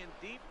 high and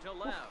deep to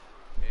left.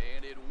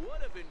 And it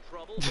would have been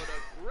trouble, but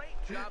a great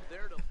job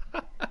there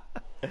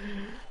to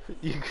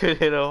You could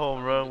hit a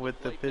home run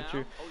with the plate now,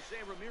 pitcher. Jose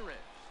Ramirez.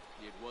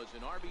 It was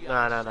an RBI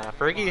Nah. sac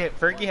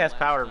Fergie has last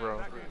power, time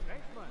bro. through.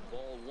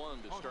 Ball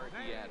 1 to start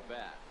the at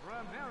bat.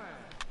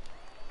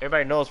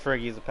 Everybody knows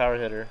Fergie's a power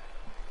hitter.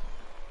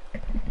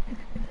 And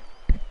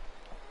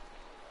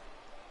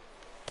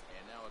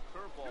now a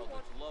curveball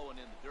that's low and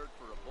in the dirt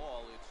for a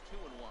ball. It's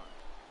 2-1.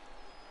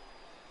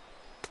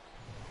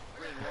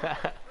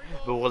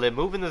 But will it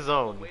move in the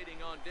zone?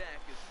 Waiting on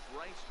deck is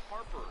Bryce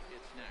Harper.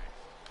 It's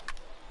next.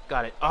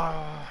 Got it.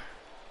 Oh.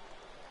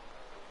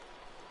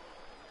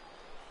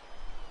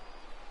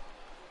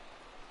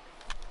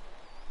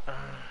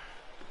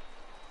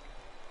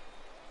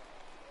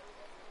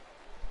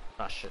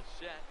 Oh shit.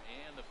 Set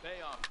and the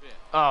payoff pitch.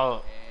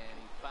 Oh. And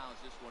he fouls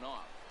this one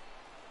off.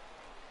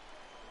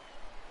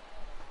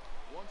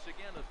 Once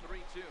again a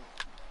 3-2.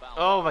 Foul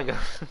Oh off. my god.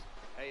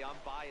 Hey, I'm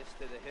biased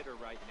to the hitter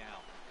right now.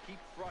 Keep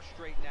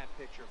frustrating that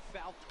pitcher.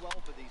 Foul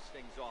 12 of these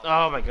things off.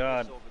 Oh my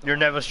god. You'll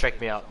never strike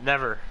me out.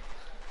 Never.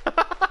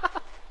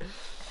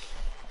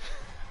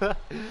 And,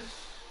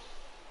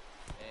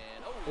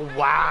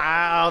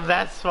 Wow,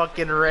 that's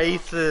fucking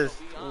racist.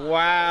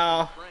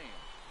 Wow.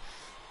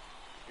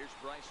 Here's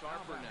Bryce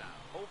Harper now.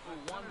 0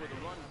 for 1 with a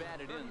run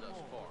batted in thus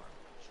far.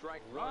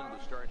 Strike 1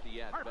 to start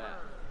the at bat.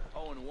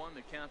 0 and 1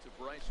 the count to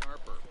Bryce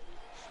Harper.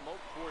 Smoke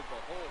toward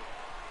the hole.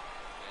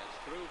 As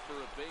through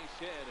for a base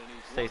hit, and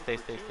he's Stay. 1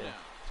 for 2 now.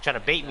 He's trying to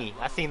bait me.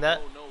 I seen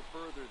that. No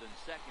further than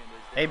second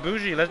as they Hey are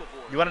Bougie, overboard.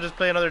 you want to just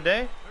play another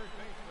day?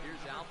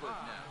 Here's Albert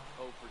now.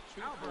 0 for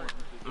 2 for him.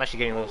 I'm actually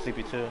getting a little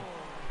sleepy too.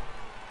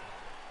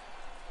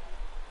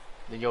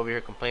 Then you over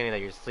here complaining that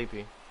you're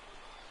sleepy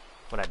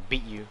when I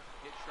beat you.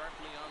 Hit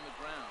sharply on the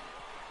ground.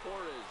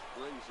 Torres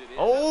brings it in.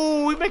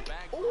 Oh, we make.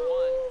 Back for Ooh.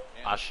 one,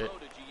 and Ah the shit. throw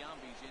to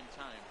Giambi's in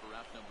time for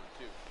out number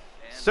 2.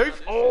 And Safe. now this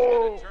is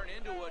Oh. gonna turn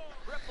into a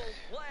triple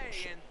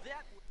play, and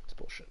that It's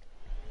bullshit.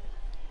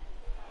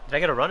 Did I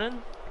get a run in?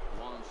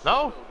 Juan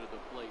No. Soto to the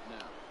plate now.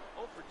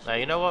 0 for 2 Nah,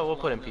 you know what? We'll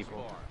put in thus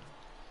people. far.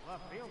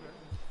 Left fielder,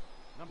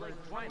 number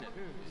 22.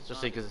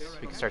 Just so we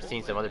can start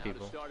seeing some other Now to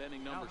people. start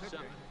inning number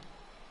 7.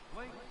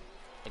 Blake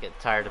I get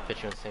tired of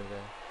pitching the same guy.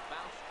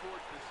 Bounce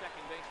towards the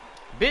second baseman.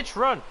 Bitch,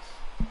 run!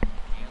 And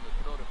the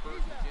throw to first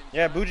is inside.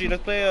 Yeah, Bougie,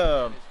 let's play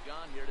And it's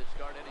gone here to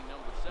start inning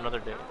number 7. another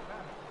day.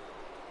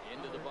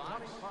 Into the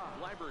box.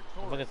 Gleyber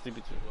I'm fucking Torres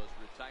sleepy too. was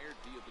retired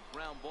via the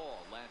ground ball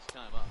last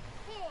time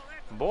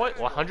up. Boy,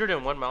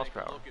 101 miles Take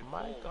per a hour. look at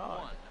My ball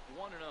god.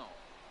 1,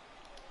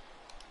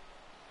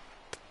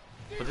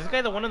 1-0. Was this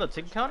guy the one in the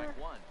tick counter?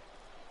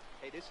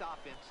 Hey, this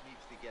offense needs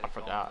to get I it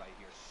going forgot. right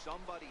here.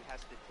 Somebody has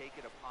to take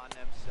it upon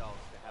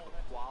themselves to have a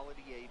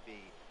quality AB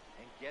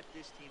and get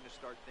this team to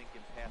start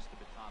thinking past the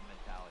baton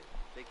mentality.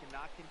 They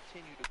cannot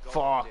continue to go Fuck.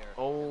 up there and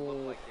Oh.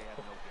 look like they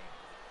have no game.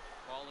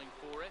 Calling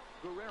for it,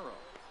 Guerrero.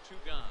 2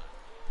 gone.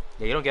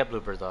 Yeah, you don't get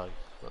bloopers, dog.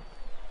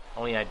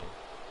 Only I do.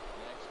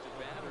 Next to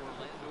bat,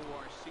 Orlando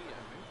Arcia.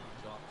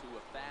 He's off to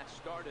a fast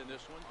start in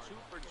this one. 2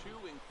 for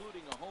 2,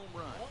 including a home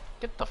run.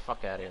 Get the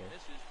fuck out of here. And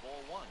this is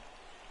ball 1.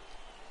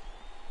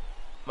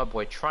 My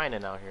boy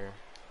Trinan out here.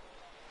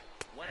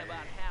 Went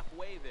about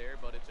halfway there,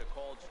 but it's a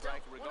called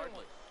strike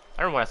regardless.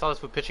 I remember when I saw this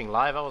fool pitching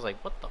live, I was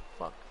like, what the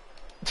fuck?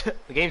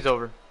 The game's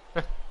over.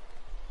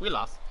 We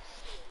lost.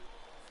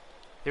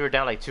 They were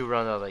down like 2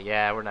 runs. I was like,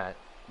 yeah, we're not.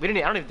 We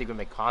didn't. I don't even think we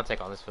made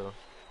contact on this fool.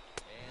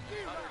 And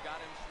the cutter got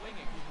him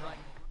swinging.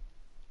 Strike.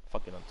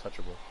 Fucking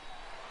untouchable.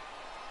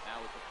 Now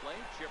at the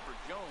plate, Chipper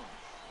Jones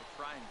will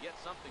try and get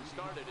something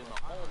started in the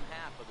home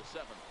half of the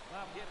 7th.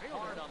 Hit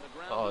hard on the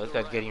ground. Oh, to this the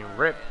guy's right. getting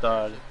ripped,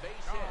 dog. And there's a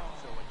base hit,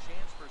 so a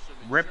chance for some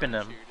Ripping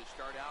insurance him. here to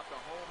start out the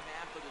home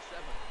half of the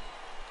 7th.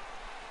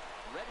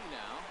 Ready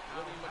now,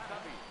 Willie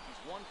McCovey.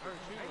 He's 1 for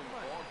 2 in the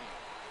ballgame.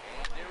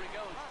 And there he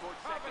goes towards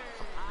second.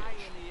 High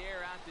in the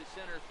air out to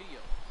center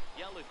field.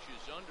 Yelich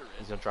is under it.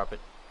 He's gonna drop it.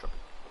 Drop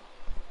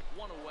it.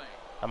 1 away.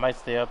 I might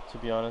stay up to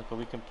be honest, but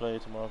we can play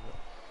tomorrow.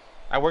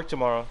 I work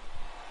tomorrow. At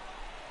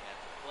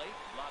the plate,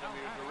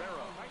 Vladimir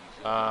Guerrero.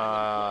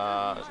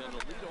 Uh, He's in the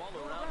lead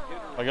all-around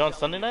hitter. Are you on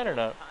Sunday night or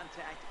not?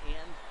 Contact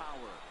and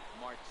power.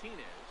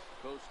 Martinez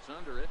coasts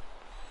under it,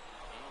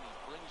 and he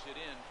brings it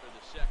in for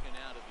the 2nd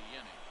out of the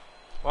inning.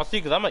 Well, I'll see,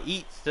 because I'm going to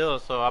eat still,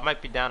 so I might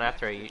be down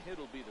after I eat.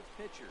 It'll be the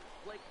pitcher,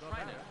 Blake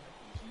Trinan.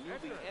 He's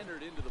newly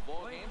entered into the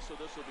ballgame, so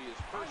this will be his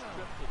first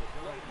trip to the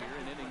plate here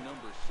in inning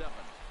number 7.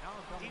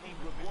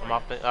 I'm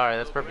off it. Alright,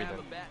 that's perfect Grab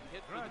then. a bat and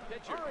hit for the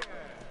pitcher.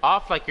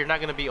 Off like you're not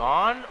going to be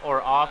on,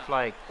 or off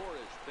like... Torres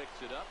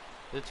picks it up.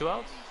 Is it 2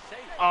 outs? He's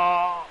safe.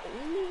 Oh.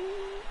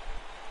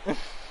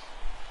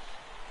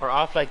 Or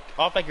off like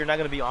you're not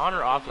going to be on,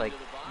 or off like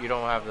you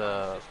don't have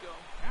the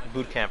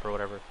boot camp or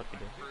whatever the fuck you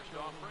do. First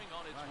offering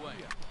on its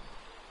way.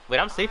 Wait,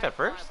 I'm safe at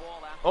first?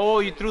 Oh,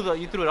 you threw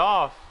it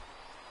off.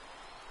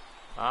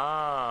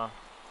 Ah.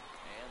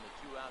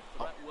 And the 2-out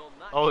threat will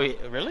not Oh, get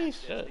yeah, really? as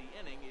Shit. the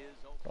inning is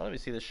over. Well, let me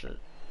see this shit.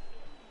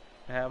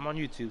 I'm on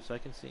YouTube, so I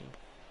can see.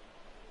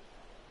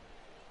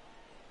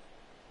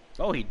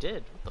 Oh, he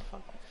did. What the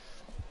fuck?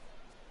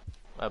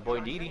 My boy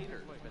Josh Didi.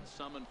 Hader has been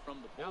summoned from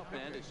the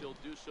bullpen as he'll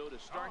do so to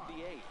start the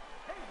 8th.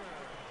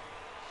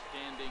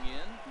 Standing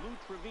in, Lou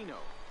Trevino.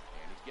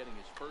 And he's getting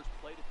his first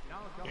plate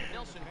appearance.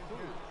 Nelson Cruz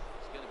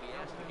is going to be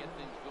asked to get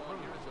things going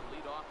here as a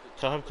leadoff.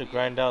 Tell him to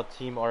grind out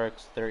Team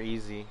RX. They're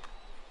easy.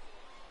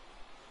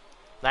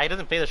 Nah, he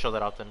doesn't play the show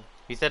that often.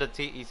 He said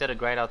to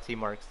grind out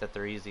Team RX that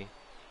they're easy.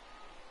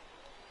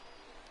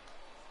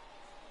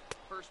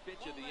 First pitch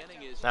of the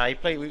inning is Nah, he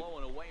played. low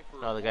and away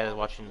for No, a the guy that's ball.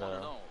 watching the.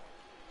 1-0.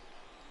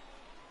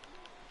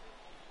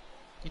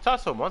 You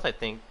talked to him once, I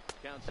think.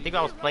 I think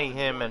I was playing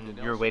him and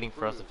you were waiting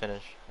for us to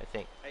finish. I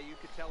think. Hey, you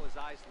could tell his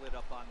eyes lit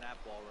up on that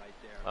ball right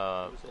there.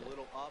 It was a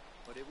little up,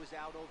 but it was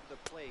out over the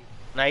plate.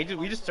 Nah,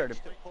 we just started.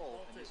 To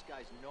pull, and this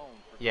guy's known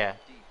for Yeah,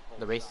 deep pull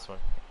the racist shots. one.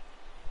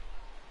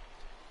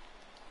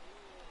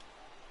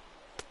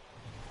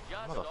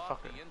 Just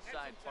off Motherfucker. the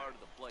inside part of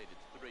the plate,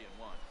 it's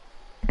 3-1.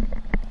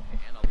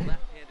 And a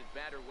left-handed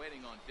batter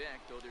waiting on deck,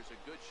 though there's a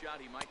good shot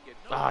he might get.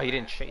 Ah, he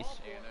didn't chase.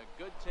 And a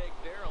good take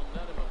there will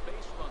net him a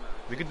base runner.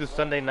 We could do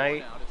Sunday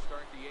night, Now to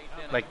start the 8th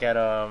inning. like at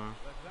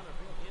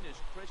In is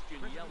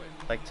Christian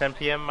Yelich. like 10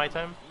 p.m. my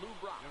time. Lou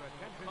Brock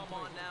come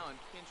on now and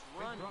pinch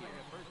run here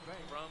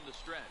from the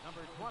stretch.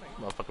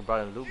 Motherfucker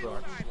brought in Lou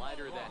Brock.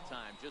 Slider that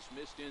time, just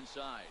missed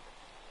inside.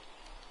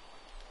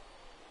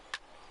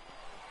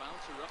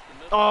 Bouncer up the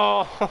middle.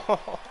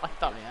 Oh, I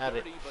thought I had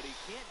it. 30, but he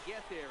can't get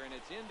there, and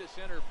it's into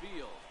center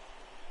field.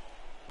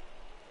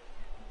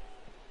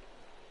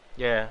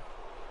 Yeah,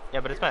 yeah,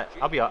 but it's fine.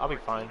 I'll be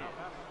fine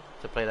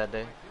to play that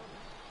day.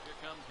 Here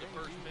comes the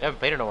first I haven't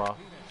played in a while.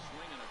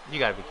 swing and a You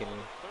gotta be kidding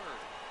me. third.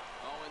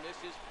 Oh, and this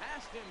is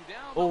past him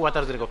down. Oh, the I thought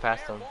it was gonna go line.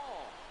 past Fair him.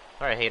 ball.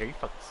 All right, hater, you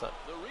fucking suck.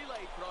 The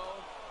relay throw,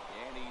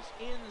 and he's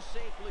in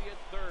safely at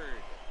third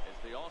as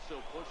they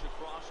also push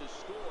across his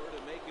score to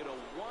make it a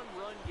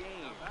one-run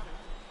game.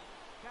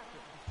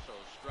 So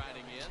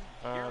striding in,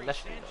 Gary that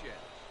should be Sanchez,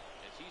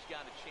 as he's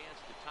got a chance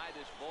to tie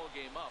this ball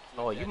game up. with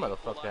Oh, you that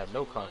motherfucker have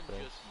no equalizing run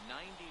confidence. Just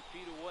 90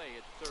 feet away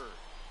at third.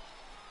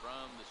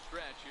 From the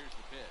stretch, here's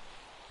the pitch.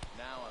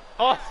 Now a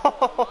Oh,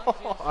 fastball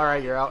runs all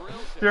right, inside you're and out.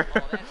 drills it. You're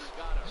Oh, that's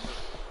gotta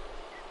hurt.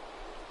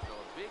 So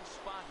a big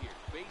spot here,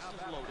 bases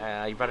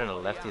loaded. You brought in a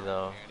lefty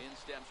though. And in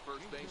steps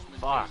first baseman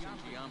Fuck. Jason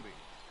Giambi.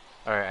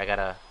 All right, I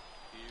gotta.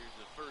 Here's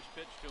the first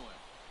pitch to him.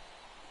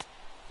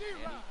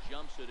 And he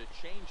jumps at a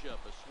changeup,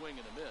 a swing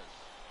and a miss.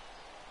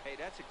 Hey,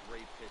 that's a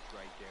great pitch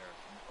right there.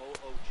 An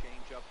 0-0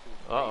 changeup to a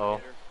great Uh-oh.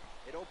 hitter.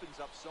 It opens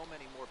up so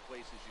many more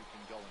places you can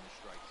go in the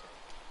strike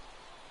zone.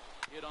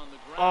 Hit on the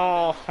ground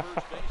Oh. down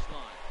the first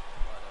baseline.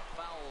 But a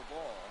foul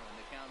ball, and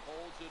the count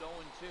holds at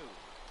 0-2.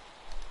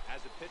 As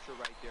a pitcher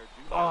right there,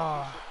 do not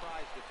Oh. be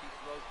surprised if he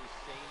throws the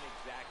same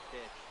exact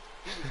pitch.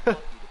 He was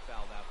lucky to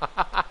foul that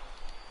one.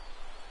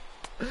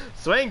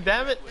 Swing,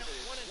 damn it! With it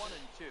is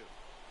 1-2.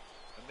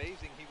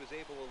 Amazing he was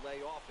able to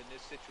lay off in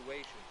this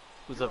situation.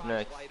 Who's Your up eyes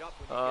next? light up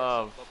when you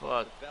Oh, get something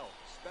above fuck. the belt,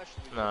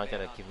 especially with No, a I gotta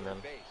man on keep him third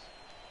in. base.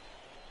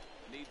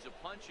 Needs a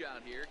punch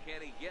out here.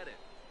 Can he get it?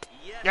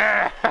 Yes.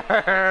 Yeah. Swing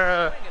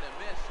and a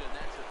miss, and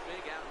that's a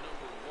big out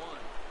number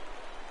one.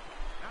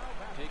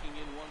 Taking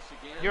in once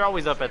again. You're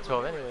always up at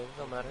 12 anyway, it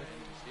don't matter.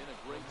 He's in a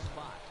great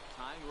spot.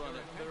 Tying run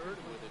at third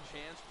with a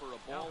chance for a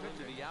ball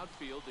into the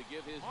outfield to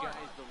give his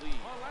guys the lead.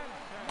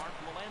 Mark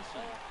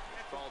Melanson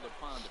is called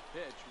upon to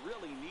pitch,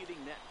 really needing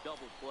that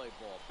double play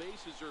ball.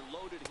 Bases are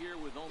loaded here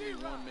with only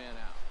one man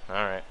out.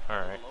 Alright, A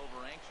alright. little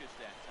over anxious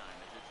that time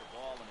as it's a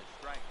ball and a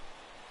strike.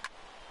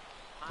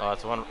 Oh,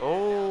 it's one.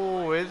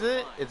 Oh, is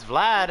it? It's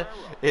Vlad.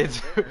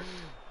 It's.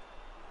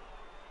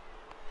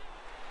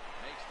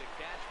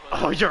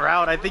 Oh, you're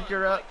out. I think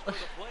you're out.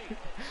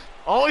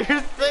 Oh,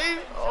 you're safe.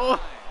 Oh.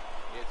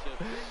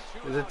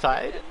 Is it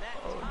tied?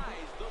 Oh.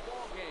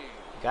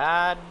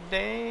 God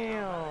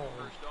damn.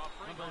 First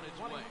offering on its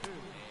way.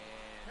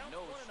 And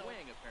no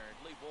swing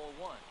apparently, ball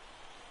one.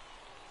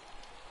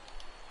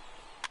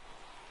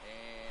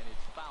 And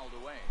it's fouled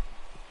away.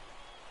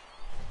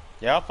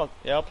 Yeah,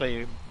 I'll play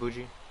you,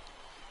 Bougie.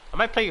 I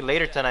might play you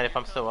later tonight if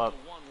I'm still up.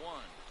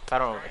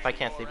 If I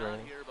can't sleep or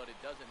anything. But it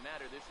doesn't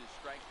matter. This is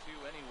strike two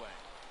anyway.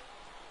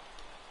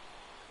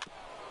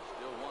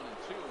 Still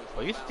 1-2.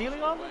 Are you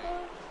stealing on me, bro?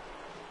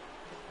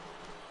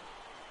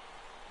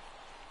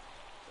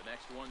 The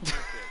next one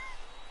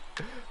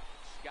pitch.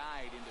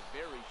 Skied into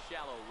very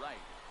shallow right.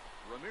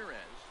 Ramirez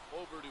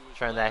over to his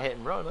Trying that hit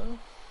and run,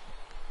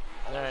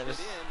 huh? Alright,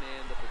 let's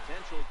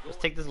let's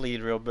take this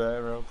lead real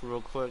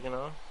quick, you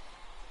know.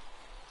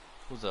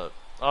 Who's up?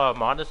 Oh,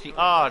 Mondesi.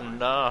 Oh,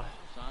 no.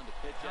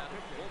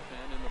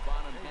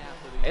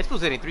 It's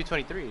supposed to hitting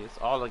 323. It's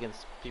all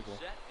against people.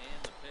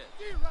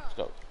 Let's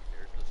go.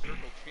 There's the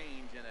circle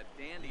change and a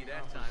dandy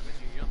that time as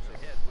he jumps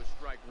ahead with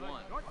strike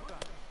one.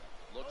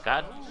 Looks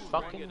God like he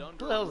fucking. swung it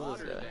under Who the hell is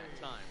water this guy?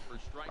 that time for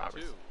strike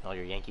Roberts. two. All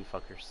your Yankee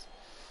fuckers.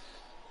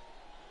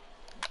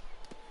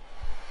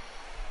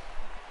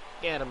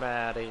 Get him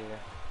out of here.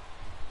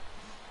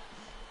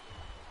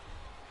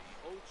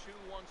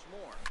 0-2 once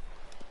more.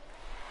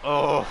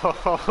 Oh.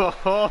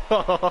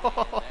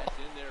 That's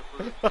in there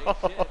for a base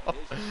hit.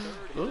 His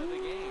third hit of the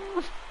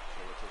game. So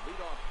it's a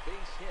leadoff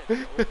base hit to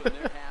open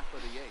their half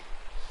of the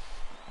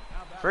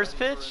eighth. First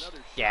pitch?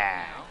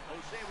 Yeah.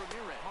 Jose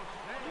Ramirez,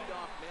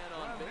 leadoff man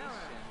on base,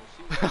 and we'll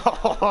see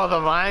what Oh, the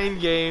mind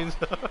games.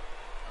 but he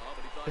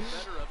thought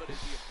better of it as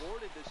he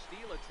aborted the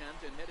steal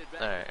attempt and headed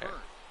back Alright. to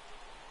first.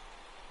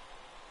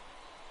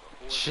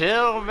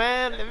 Chill,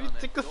 man. Let me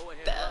take a step.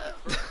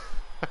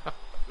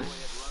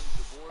 Go-ahead runs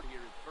the board here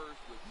at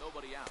first with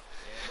nobody out.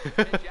 And a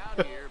pitch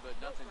out here, but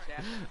nothing's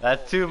happening.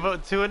 That's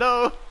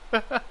 2-0.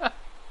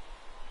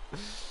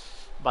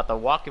 About to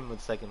walk him in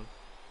second. And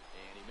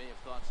he may have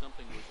thought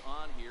something was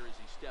on here as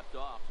he stepped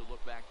off to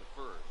look back to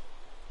first.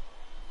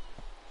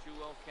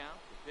 2-0 count,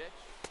 the pitch.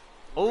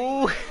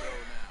 Oh.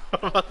 I'm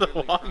about to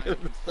Clearly walk trying to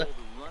him in control second.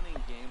 the running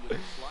game with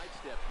a slide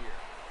step here.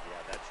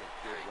 Yeah, that's a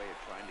good way of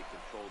trying to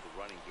control the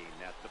running game.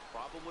 Now, the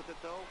problem with it,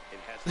 though, it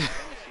has a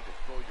tendency to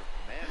throw your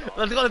command off.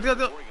 Let's go, let's go,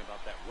 let's go. Worrying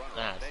about that runner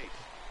Ah, on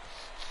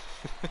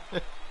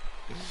base.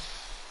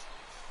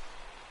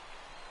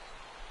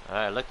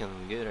 Alright, looking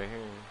good right here.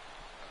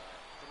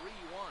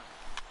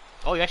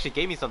 3-1. Oh, you actually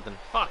gave me something.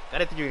 Fuck, I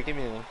didn't think you were gonna give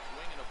me anything.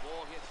 Swing and a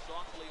ball hit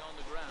softly on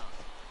the ground.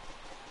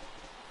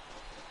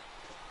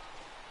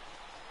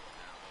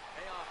 Now the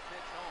payoff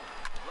pitch home.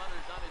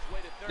 Runner's on his way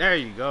to third. There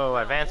you go,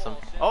 Ground advance him.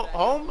 ball sent Oh, back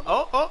home. to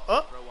Oh, oh,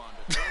 oh. throw on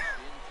to first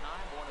in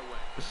time, one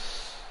away.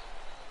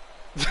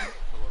 So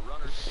a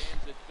runner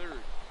stands at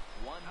third.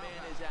 One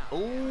man is out.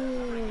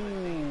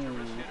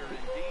 Dangerous Ooh. hitter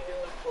indeed in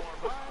the form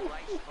of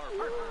Bryce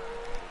Harper.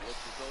 It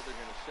looks as though they're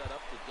going to set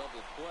up the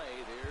double play.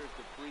 There's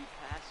the free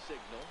pass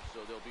signal.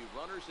 So there'll be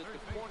runners at the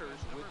corners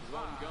with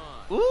one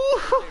gone. Ooh.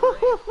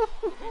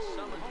 Will be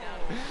summoned down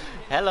to the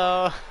pitch.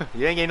 Hello.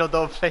 You ain't getting no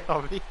double play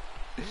on me.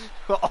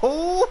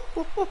 Oh.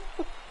 Yeah,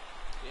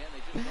 and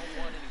they just don't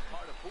want any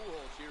part of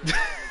Pujols here.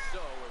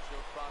 So as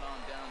he'll trot on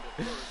down to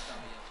first on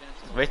the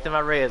intentional. Wasting my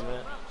rays,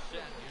 man.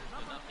 Set.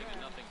 Here's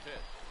the 0-0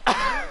 pitch.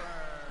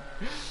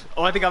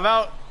 Oh, I think I'm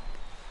out.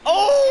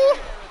 Oh.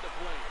 There at the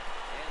plate.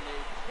 And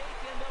they've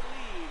taken the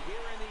lead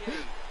here in the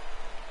eighth.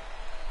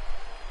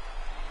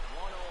 The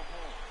 1-0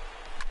 home.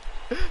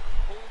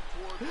 Pulled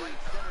toward right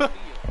center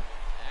field.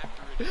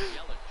 After it is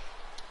Yelich.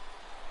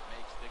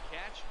 Makes the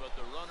catch, but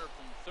the runner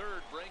from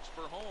third breaks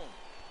for home.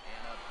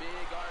 And a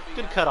big RBI.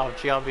 Good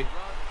cutoff, there. Giambi. Run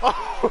Oh.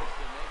 scores to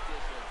make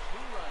this a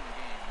two-run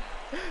game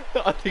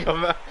now. I think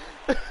I'm out.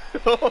 They're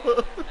not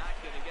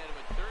going to get him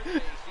at third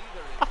base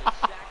either. It's a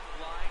sac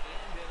fly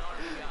and an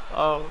RBI.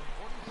 Oh,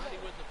 Ready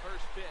with the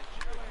first pitch.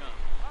 Here it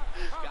comes.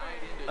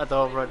 Skied into that's a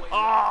home run. straightaway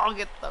Oh,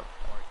 get the.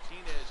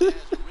 Martinez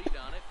has a read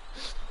on it.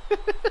 He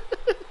makes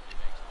the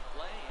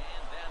play,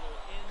 and that'll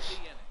end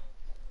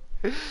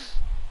the inning.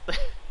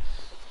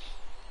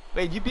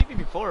 Wait, you beat me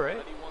before, right?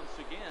 Ready once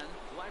again,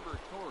 Gleyber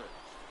Torres.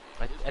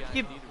 I, His I guys think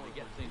you, needed to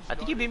get things I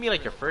think you beat me started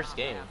like here your in the first top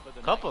game. half of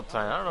the Couple night.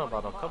 times. I don't know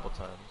about no couple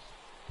times.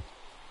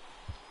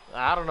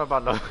 I don't know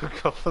about no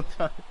couple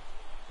times.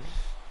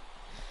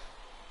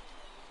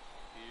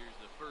 Here's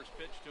the first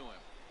pitch to him.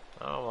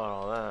 I don't want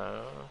all that.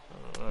 I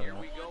don't Here know.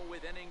 we go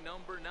with inning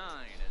number 9.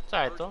 It's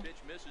alright though. Pitch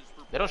misses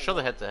for They don't show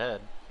the ball head to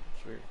head.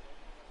 It's weird.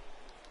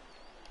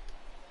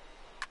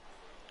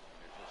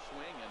 There's a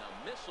swing and a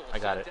missile I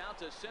got sent it. out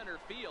to center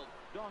field.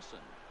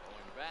 Dawson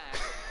going back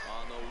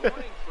on the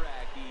warning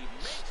track. He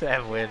makes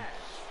That the win. catch.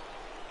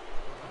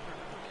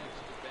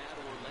 Next to bat,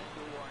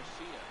 Orlando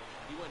Arcia.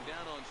 He went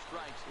down on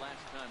strikes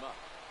last time up.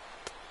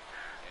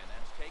 And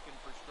that's taken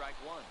for strike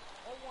 1.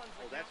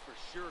 Oh, that's for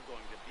sure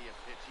going to be a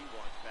pitch he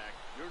wants back.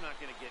 You're not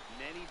going to get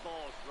many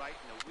balls right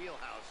in the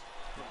wheelhouse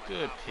from a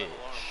Good top-level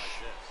arm pitch.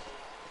 like this.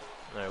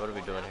 Alright, what are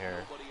we doing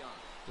here? Nobody on.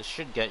 This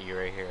should get you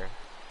right here.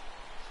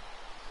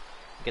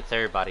 Gets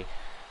everybody.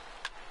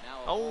 Now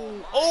a Oh, ball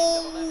lined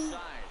oh. to the left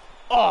side.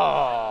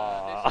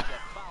 Oh! This is a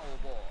foul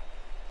ball.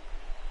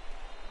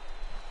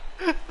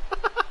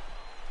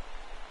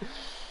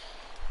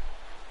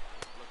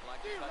 Looked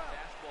like a cut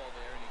fastball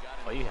there, and he got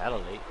it. Oh, you had a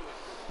late. through it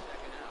for the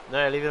second out.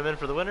 No, leaving him in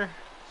for the winner?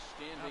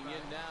 Standing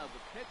in now, the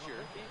pitcher.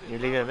 You're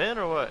leaving him in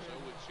or what? So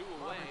with 2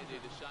 away, they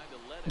decide to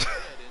let him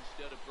hit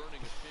instead of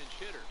burning a pinch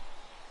hitter.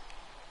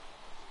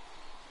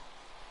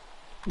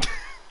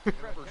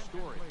 Trevor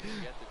Story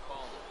get the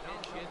call to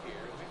pinch hit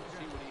here. We'll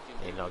see what he can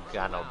Ain't do. no to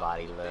got run out.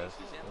 nobody The left.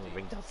 base is empty.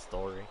 Bring that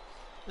story.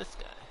 This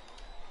guy.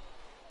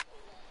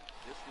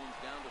 This one's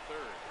down to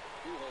third.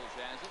 Pujols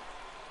has it.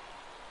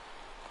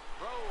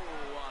 Throw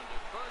on to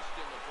first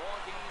in the ball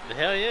game.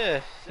 Hell yeah.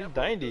 He's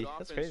Several 90. good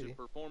That's offensive crazy.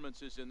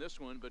 performances in this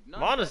one, but none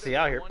Modesty better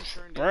out than here. one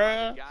turned in by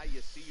Bruh. the guy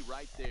you see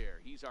right there.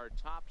 He's our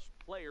top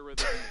player of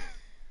the game.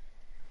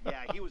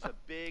 Yeah, he was a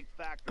big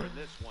factor in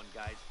this one,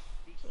 guys.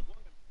 He swung him.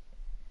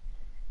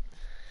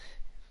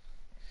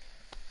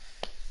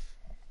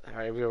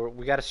 Alright,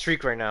 we got a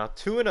streak right now.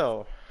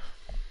 2-0.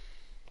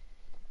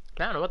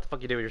 I don't know what the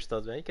fuck you do with your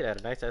studs, man. You could have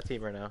a nice ass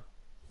team right now.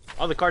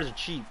 All the cards are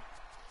cheap.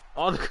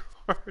 All the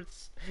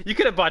cards. You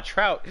could have bought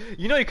Trout.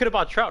 You know you could have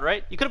bought Trout,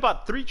 right? You could have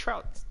bought 3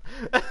 Trouts.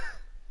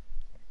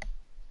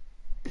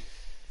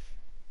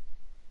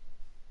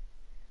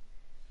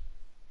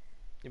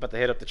 You about to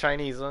hit up the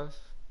Chinese, huh?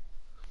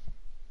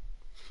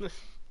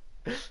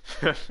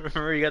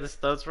 Remember where you got the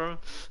studs from?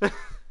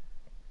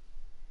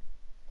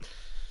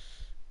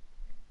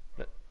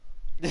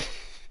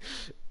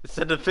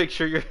 Send a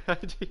picture of your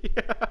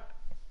idea.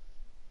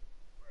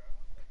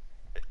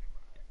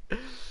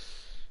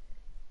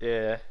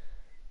 Yeah.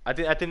 I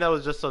think that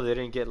was just so they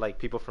didn't get like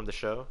people from the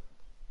show.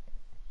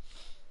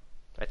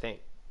 I think.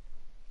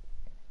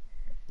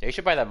 Yeah, you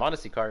should buy that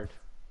Modesty card.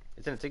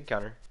 It's in the ticket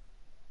counter.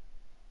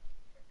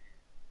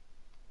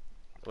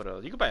 What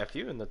else? You could buy a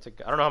few in the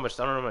ticket. I don't know how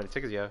many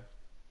tickets you have.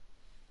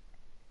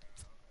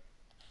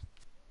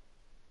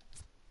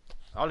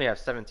 I only have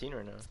 17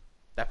 right now.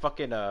 That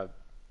fucking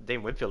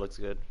Dame Winfield looks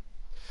good.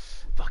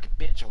 Fucking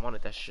bitch, I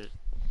wanted that shit.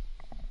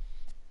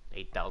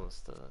 8,000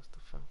 stuff.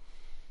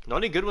 The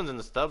only good ones in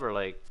the stub are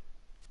like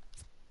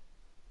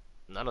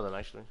none of them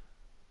actually.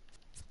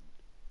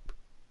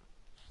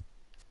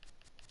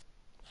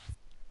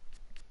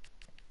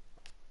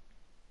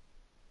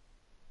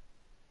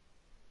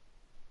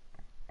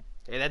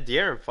 Hey, that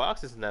De'Aaron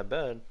Fox isn't that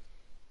bad.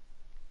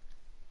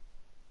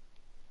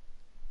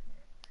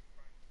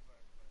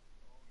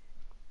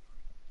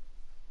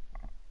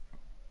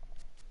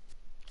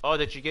 Oh,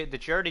 did you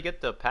already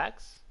get the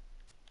packs?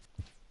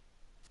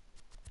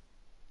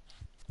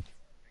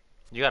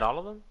 You got all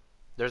of them?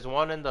 There's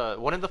one in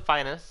the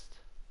finest.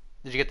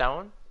 Did you get that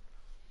one?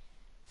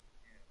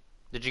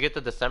 Did you get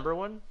the December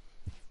one?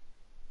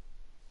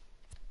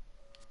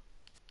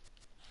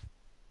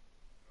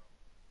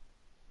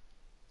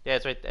 Yeah,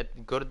 it's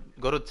right. Go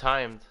to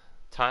timed,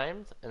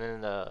 and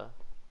then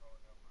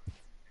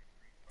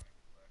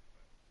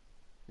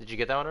Did you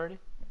get that one already?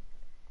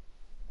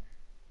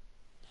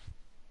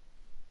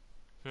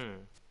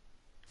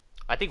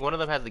 I think one of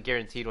them has the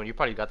guaranteed one. You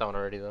probably got that one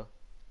already though.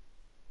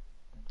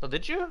 Oh,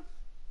 did you?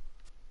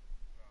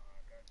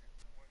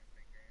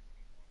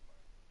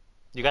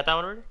 You got that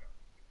one already?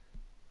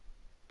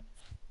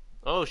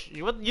 Oh,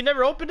 what? You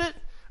never opened it?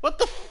 What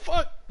the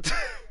fuck?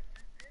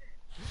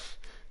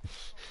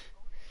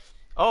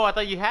 Oh, I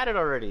thought you had it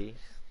already.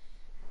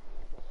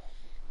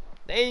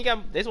 Dang, you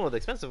got this one of the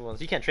expensive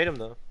ones. You can't trade them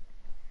though.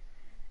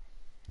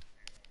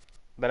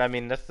 But I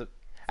mean, that's the.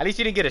 At least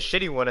you didn't get a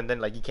shitty one, and then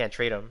like you can't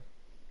trade them.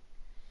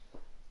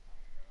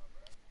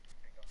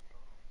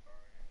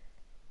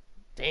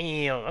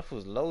 Damn, that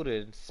was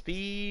loaded.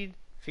 Speed,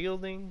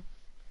 fielding,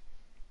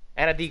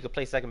 and I think you could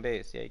play second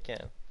base. Yeah, you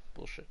can.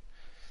 Bullshit.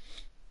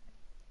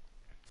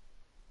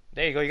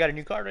 There you go. You got a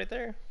new card right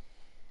there.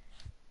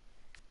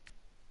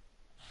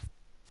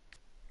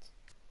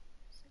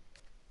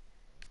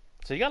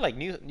 So you got like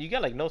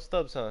no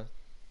stubs, huh?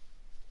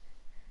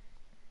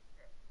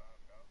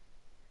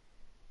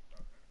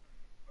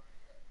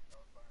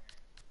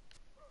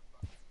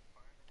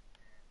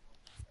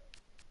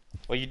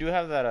 Well, you do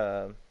have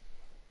that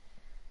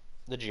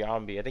the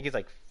Giambi. I think he's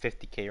like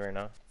 50K right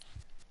now.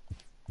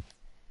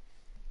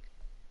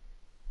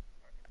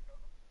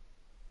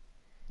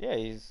 Yeah,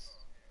 he's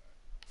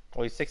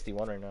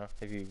 61 right now.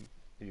 If you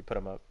put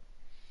him up,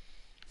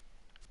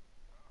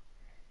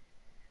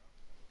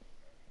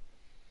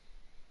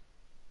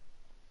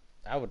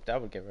 I would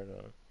get rid of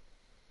him.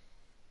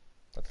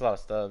 That's a lot of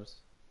stubs.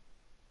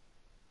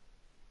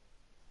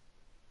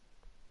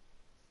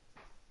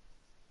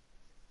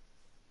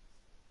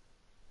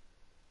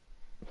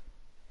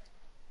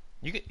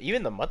 You could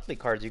even the monthly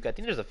cards. I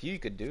think there's a few you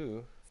could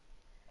do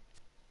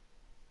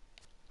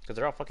because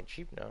they're all fucking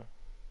cheap now.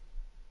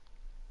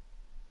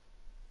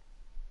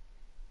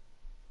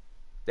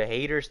 The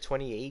haters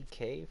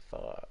 28K.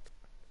 Fuck.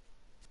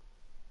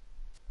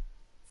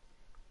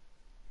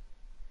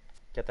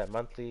 Get that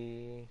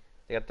monthly.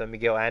 They got the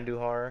Miguel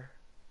Andujar.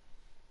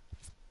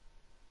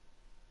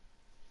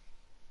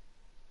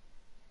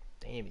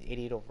 Damn, he's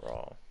 88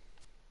 overall.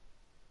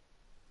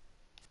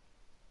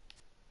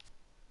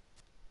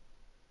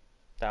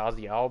 The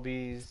Ozzy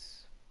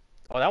Albies.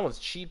 Oh, that one's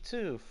cheap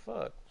too.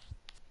 Fuck.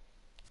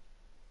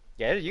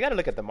 Yeah, you gotta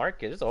look at the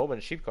market. There's a whole bunch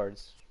of cheap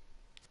cards.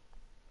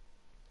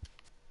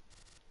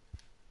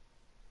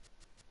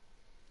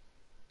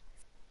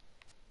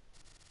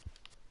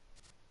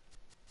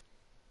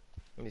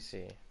 Let me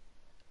see.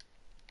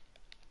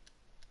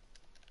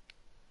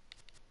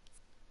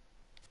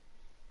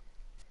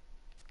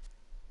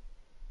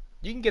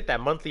 You can get that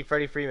monthly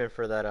Freddie Freeman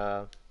for that.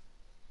 I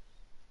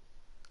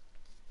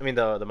mean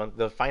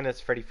the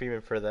finest Freddie Freeman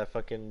for that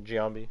fucking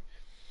Giambi.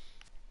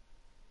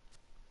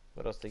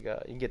 What else they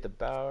got? You can get the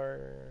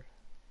Bauer.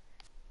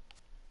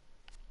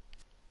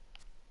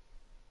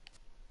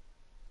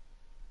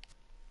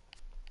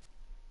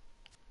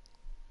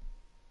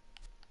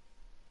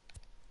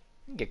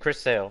 You can get Chris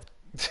Sale.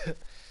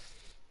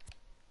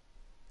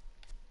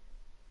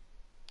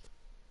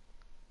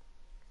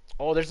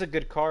 Oh, there's a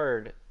good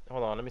card.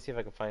 Hold on, let me see if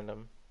I can find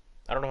him.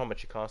 I don't know how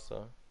much he costs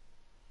though.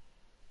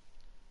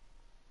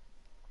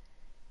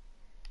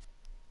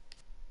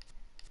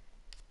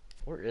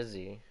 Where is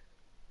he?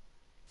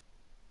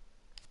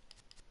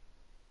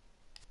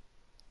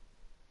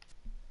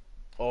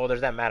 Oh, there's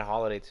that Matt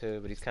Holiday too,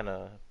 but he's kind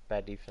of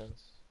bad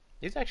defense.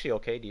 He's actually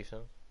okay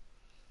defense.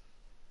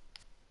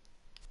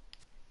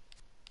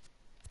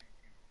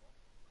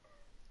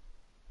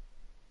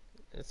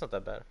 It's not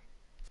that bad.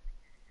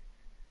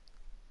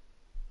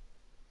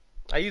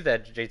 I used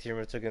that JT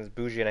Realmuto against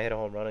Bougie and I hit a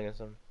home run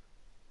against him.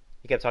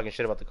 He kept talking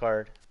shit about the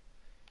card.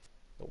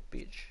 Oh,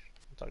 bitch.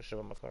 I'm talking shit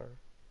about my card.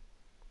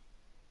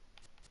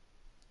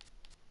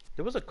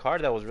 There was a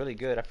card that was really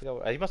good. I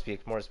forgot. He must be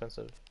more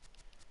expensive.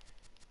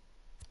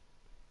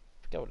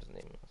 I forgot what his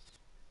name was.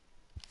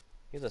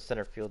 He was a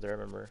center fielder, I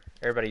remember.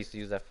 Everybody used to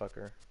use that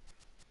fucker.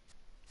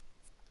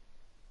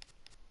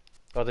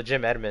 Oh, the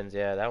Jim Edmonds.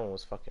 Yeah, that one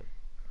was fucking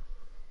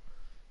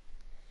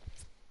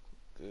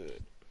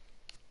good.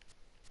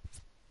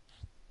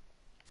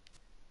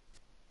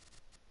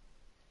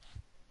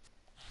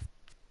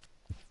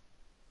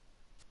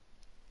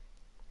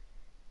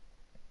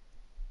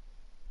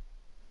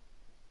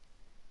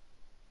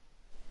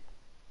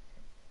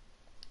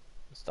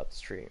 Let's stop the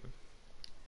stream.